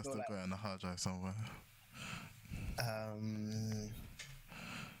 I think I've still got it on a hard drive somewhere.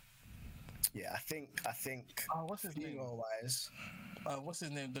 Yeah, I think. What's his name? Female-wise, What's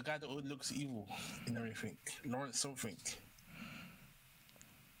his name? The guy that always looks evil in everything. Lawrence something.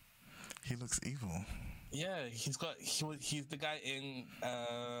 He looks evil. Yeah, he's the guy in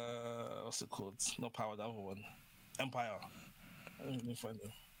what's it called? Not Power, the other one, Empire. Let me find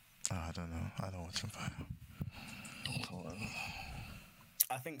him. Oh, I don't know. I don't watch Empire. Hold on.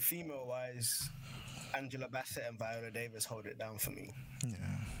 I think female-wise, Angela Bassett and Viola Davis hold it down for me.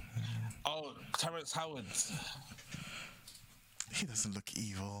 Yeah. Oh, Terrence Howard. He doesn't look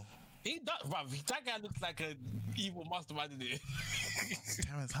evil. He does, bruv. That guy looks like an evil mastermind in it.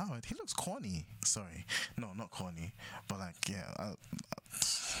 Terrence Howard, he looks corny. Sorry. No, not corny. But like, yeah.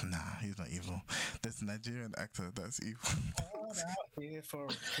 Nah, he's not evil. There's a Nigerian actor that's evil. All out here for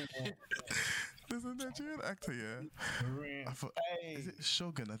There's a Nigerian actor, yeah. Is it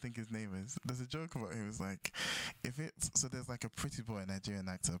Shogun? I think his name is. There's a joke about him. It's like, if it's so, there's like a pretty boy Nigerian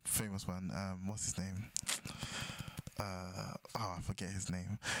actor, famous one. What's his name? I forget his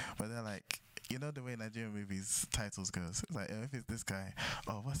name. But they're like, you know the way Nigerian movies titles goes. It's like, if it's this guy,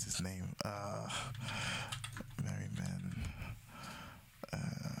 what's his name? Merryman.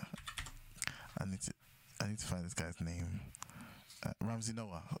 I need to find this guy's name. Ramsey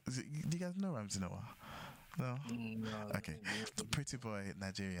Noah. Do you guys know Ramsey Noah? No? No. Okay. The pretty boy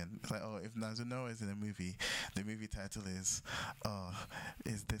Nigerian. It's like, if Ramsey Noah is in a movie, the movie title is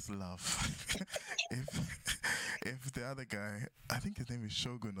Is This Love? if the other guy, I think his name is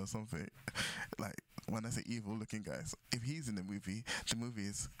Shogun or something, like when I say evil looking guys, if he's in the movie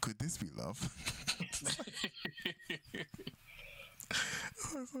is Could This Be Love?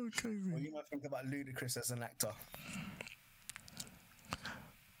 That's so crazy. What do you might think about Ludacris as an actor?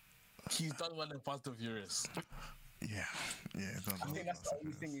 He's done well in Fast and Furious. Yeah. I think that's the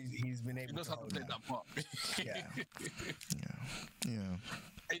only thing he's been He able knows to how to hold play down. that part. Yeah.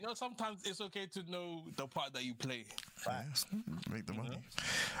 You know, sometimes it's okay to know the part that you play. Facts. Make the money.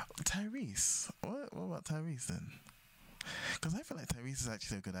 Tyrese. What about Tyrese then? Because I feel like Tyrese is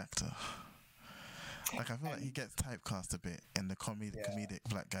actually a good actor. Like, I feel like he gets typecast a bit in the comedic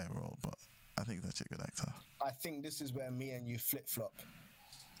black guy role, but I think he's actually a good actor. I think this is where me and you flip-flop.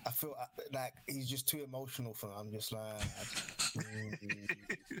 I feel like he's just too emotional for me. I'm just like...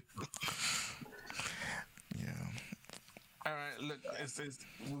 Yeah. All right, look,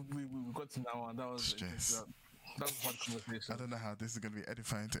 we got to now on. That was Stress. That was one conversation. I don't know how this is going to be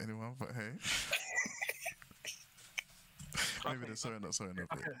edifying to anyone, but hey. Maybe the sorry, not sorry, no.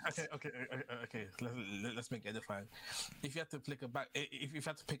 Okay. Let's make it edifying. If you had to pick a black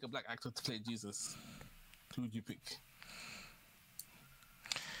actor to play Jesus, who would you pick?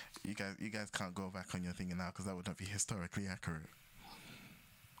 You guys can't go back on your thinking now because that would not be historically accurate.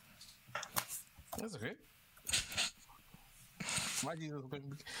 That's okay. White Jesus,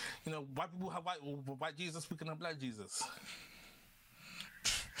 you know, white people have white Jesus, we can have black Jesus. I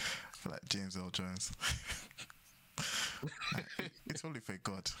feel like James Earl Jones. It's only for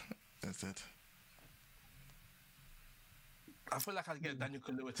God. That's it. I feel like I'd get Daniel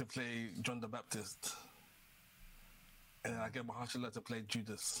Kaluuya to play John the Baptist, and then I get Mahershala to play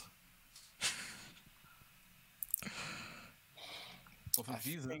Judas. But for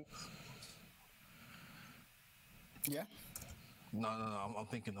Jesus, Yeah? no. I'm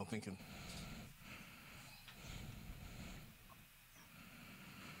thinking. I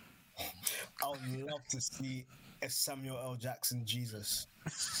would love to see a Samuel L. Jackson Jesus.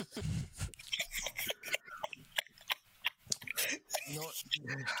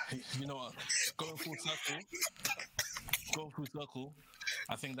 You know what? Going full circle.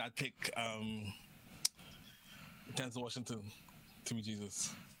 I think that I'd pick Denzel Washington to be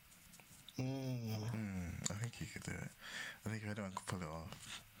Jesus. I think he could do it. I think if anyone could pull it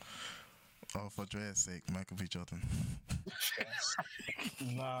off. Oh, for Dre's sake, Michael B. Jordan.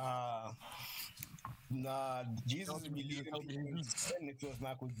 Nah. Jesus would be leading people in sin if it was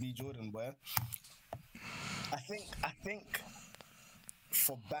Michael B. Jordan, boy. I think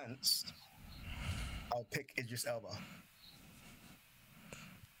for Bance, I'll pick Idris Elba.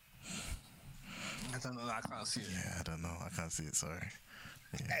 I don't know. I can't see it. Yeah, I don't know. I can't see it. Sorry.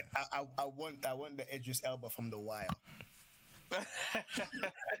 Yeah. I want the Idris Elba from The Wire.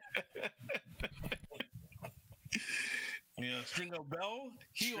 Yeah, Stringer Bell.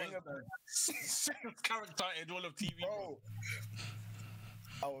 He was the second character in all of TV. Bro,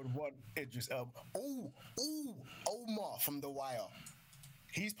 I would want Idris Elba. Omar from The Wire.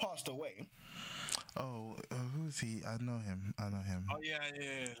 He's passed away. Oh, who is he? I know him. Oh yeah.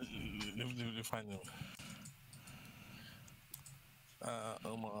 Let me find him.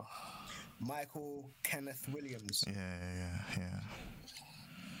 Omar. Michael Kenneth Williams. Yeah.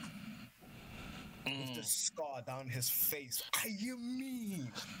 with the scar down his face. You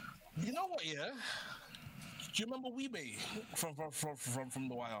mean? You know what? Yeah. Do you remember Weebay from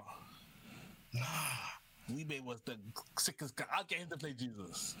The Wire? Nah. Weebay was the sickest guy. I'll get him to play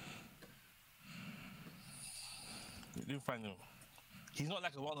Jesus. You find him. He's not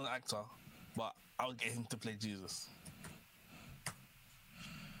like a well-known actor, but I'll get him to play Jesus.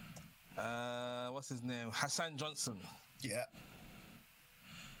 What's his name? Hassan Johnson. Yeah.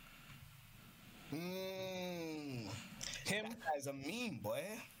 Him. That guy's a meme, boy.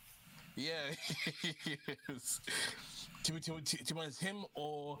 Yeah, he is. To be honest, him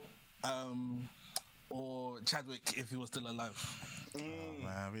or Chadwick if he was still alive. Oh,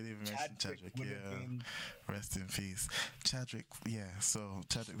 man, we didn't even mention Chadwick. Rest in peace. Chadwick, so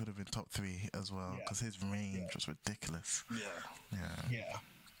Chadwick would have been top 3 as well because his range was ridiculous. Yeah.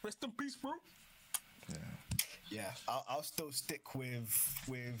 Rest in peace, bro. Yeah. I'll still stick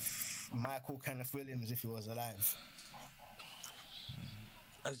with Michael Kenneth Williams if he was alive.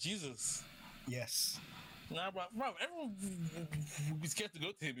 As Jesus. Yes. Nah, bro, everyone would be scared to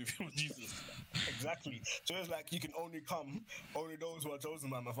go to him if he was Jesus. Exactly. So it's like you can only those who are chosen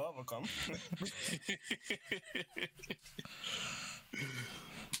by my Father come.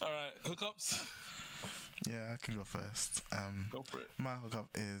 All right, hookups. Yeah, I can go first. Go for it. My hookup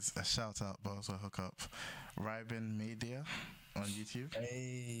is a shout out, but also a hookup. Rybin Media on YouTube.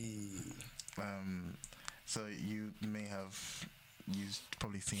 Hey. So you've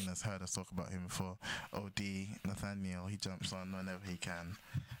probably seen us, heard us talk about him before. OD Nathaniel, he jumps on whenever he can.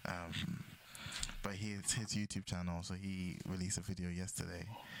 But his YouTube channel, so he released a video yesterday,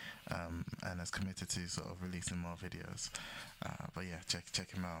 and has committed to sort of releasing more videos. But yeah, check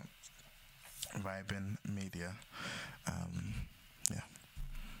him out. Rybin Media.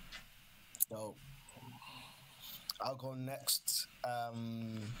 So I'll go next.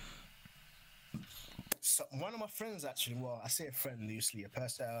 So one of my friends, actually, well, I say a friend loosely,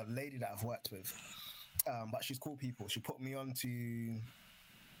 a lady that I've worked with, but she's cool people. She put me on to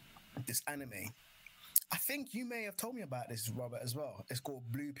this anime. I think you may have told me about this, Robert, as well. It's called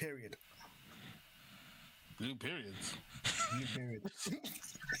Blue Period. Blue Period. Blue Period.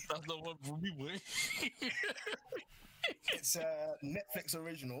 That's not one for me, boy. It's a Netflix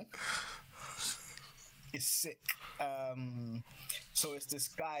original. It's sick. So it's this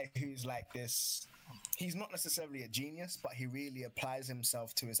guy who's like this. He's not necessarily a genius, but he really applies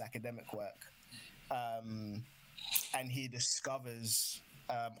himself to his academic work. And he discovers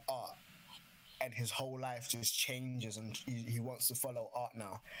art. And his whole life just changes, and he wants to follow art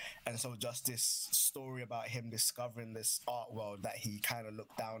now. And so just this story about him discovering this art world that he kind of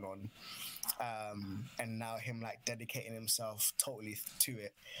looked down on, and now him like dedicating himself totally to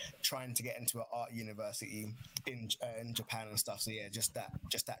it, trying to get into an art university in Japan and stuff. So yeah, just that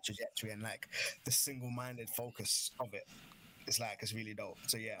trajectory and like the single-minded focus of it. It's really dope.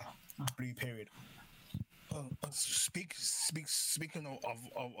 So yeah, Blue Period. Speaking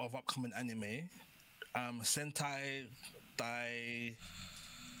of upcoming anime, Sentai Dai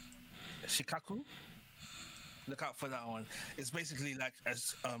Shikaku. Look out for that one. It's basically like a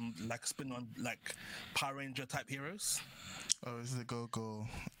spin on like Power Ranger type heroes. Oh, is it Go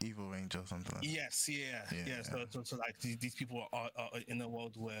Evil Ranger or something like that? Yes, yeah. So like these people are in a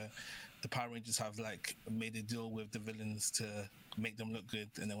world where the Power Rangers have like made a deal with the villains to make them look good,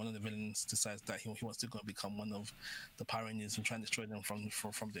 and then one of the villains decides that he wants to go and become one of the Power Rangers and try and destroy them from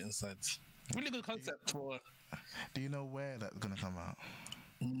the inside. Really good concept for. Do you know where that's gonna come out?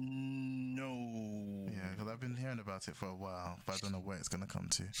 No. Yeah, because I've been hearing about it for a while, but I don't know where it's gonna come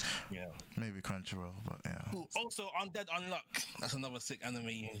to. Yeah. Maybe Crunchyroll, but yeah. Ooh, also, Undead Unluck. That's another sick anime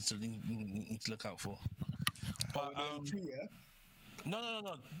you need to look out for. But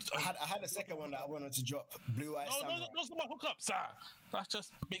No. I had a second one that I wanted to drop. Blue Eye Samurai. No, those are my hookups, sir. That's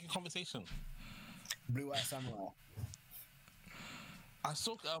just making conversation. Blue Eye Samurai. I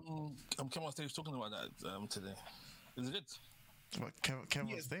saw Kevin on stage talking about that today. Is it good? What,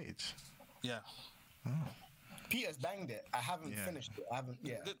 Kevin on stage? Yeah. Oh. Peter's banged it. I haven't finished it. I haven't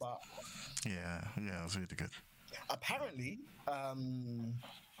yet, but yeah, it was really good. Apparently,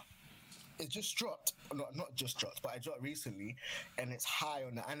 it just dropped. Not just dropped, but it dropped recently, and it's high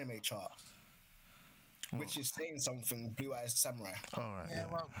on the anime chart, which is saying something. Blue Eyes Samurai. All right. Yeah,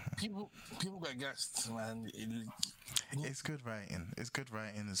 well, people get gassed, man. It's good writing. It's good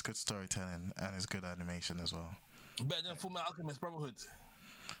writing. It's good storytelling, and it's good animation as well. Better than Fullmetal Alchemist Brotherhood.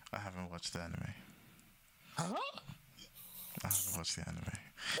 I haven't watched the anime. Huh? I haven't watched the anime.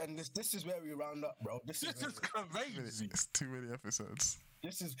 And this is where we round up, bro. This is crazy. It's too many episodes.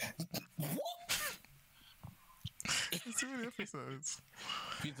 This is what? It's too many episodes.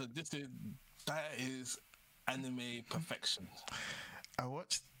 Peter, this is That is anime perfection. I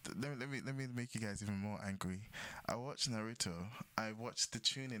watched. Let me make you guys even more angry. I watched Naruto. I watched the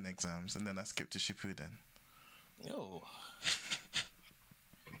tuning exams, and then I skipped to Shippuden. Yo.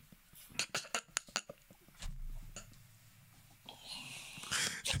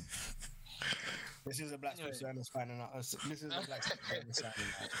 This is a Black Anyway. Person finding out. This is a Black Person finding out.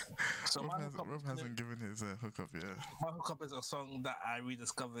 So Rob hasn't given his hookup yet. my hookup is a song that I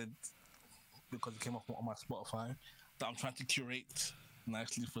rediscovered because it came up on my Spotify that I'm trying to curate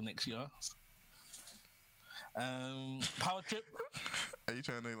nicely for next year. Power Trip. Are you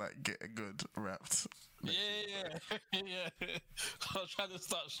trying to like get a good wrapped? Yeah. I'm trying to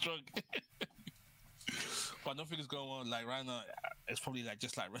start strong. But I don't think it's going on. Like right now, it's probably like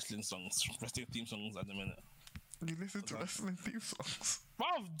just like wrestling songs, wrestling theme songs at the minute. You listen to wrestling theme songs?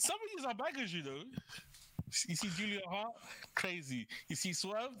 Wow, some of these are bangers, you know. You see Julia Hart, crazy. You see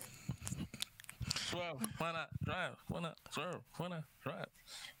Swerve, why not drive? Why not swerve? Why not drive?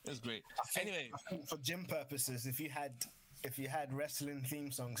 It's great. Anyway, I think for gym purposes, if you had wrestling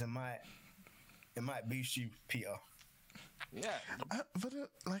theme songs, it might boost you, Peter. yeah. But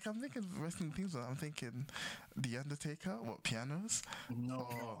like I'm thinking wrestling themes. I'm thinking The Undertaker. What pianos? No.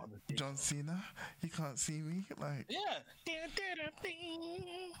 Or John Cena. You can't see me. Like Yeah.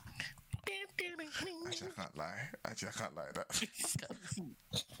 actually, I can't lie.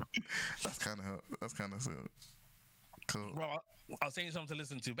 That's kind of so cool. Bro, I was saying something to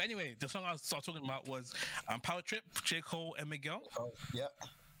listen to. But anyway, the song I was talking about was Power Trip, J. Cole and Miguel. Oh, yep.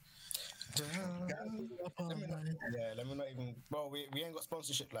 Let me not even. Well, we ain't got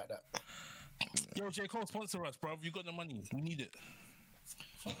sponsorship like that. Yo, J. Cole, sponsor us, bro. You got the money. We need it.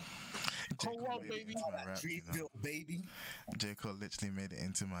 Cole World, baby. Dream bill, baby. J. Cole literally made it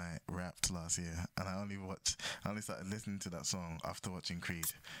into my Wrapped last year, and I only started listening to that song after watching Creed.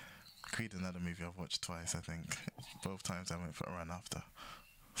 Creed, another movie I've watched twice, I think. Both times I went for a run after.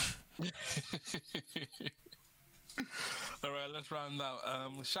 All right, let's round out.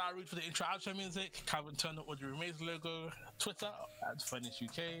 Shout out for the intro outro music. Calvin Turner Audio Remains logo. Twitter at Furnace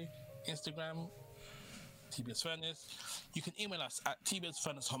UK. Instagram TBS Furnace. You can email us at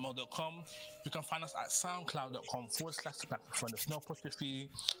tbsfurnace@hotmail.com. You can find us at soundcloud.com/Furnace, no apostrophe.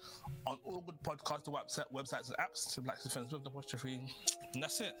 On all good podcast websites and apps, to Black Furnace with the apostrophe. And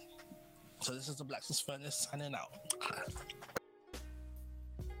that's it. So this is the Black Furnace signing out.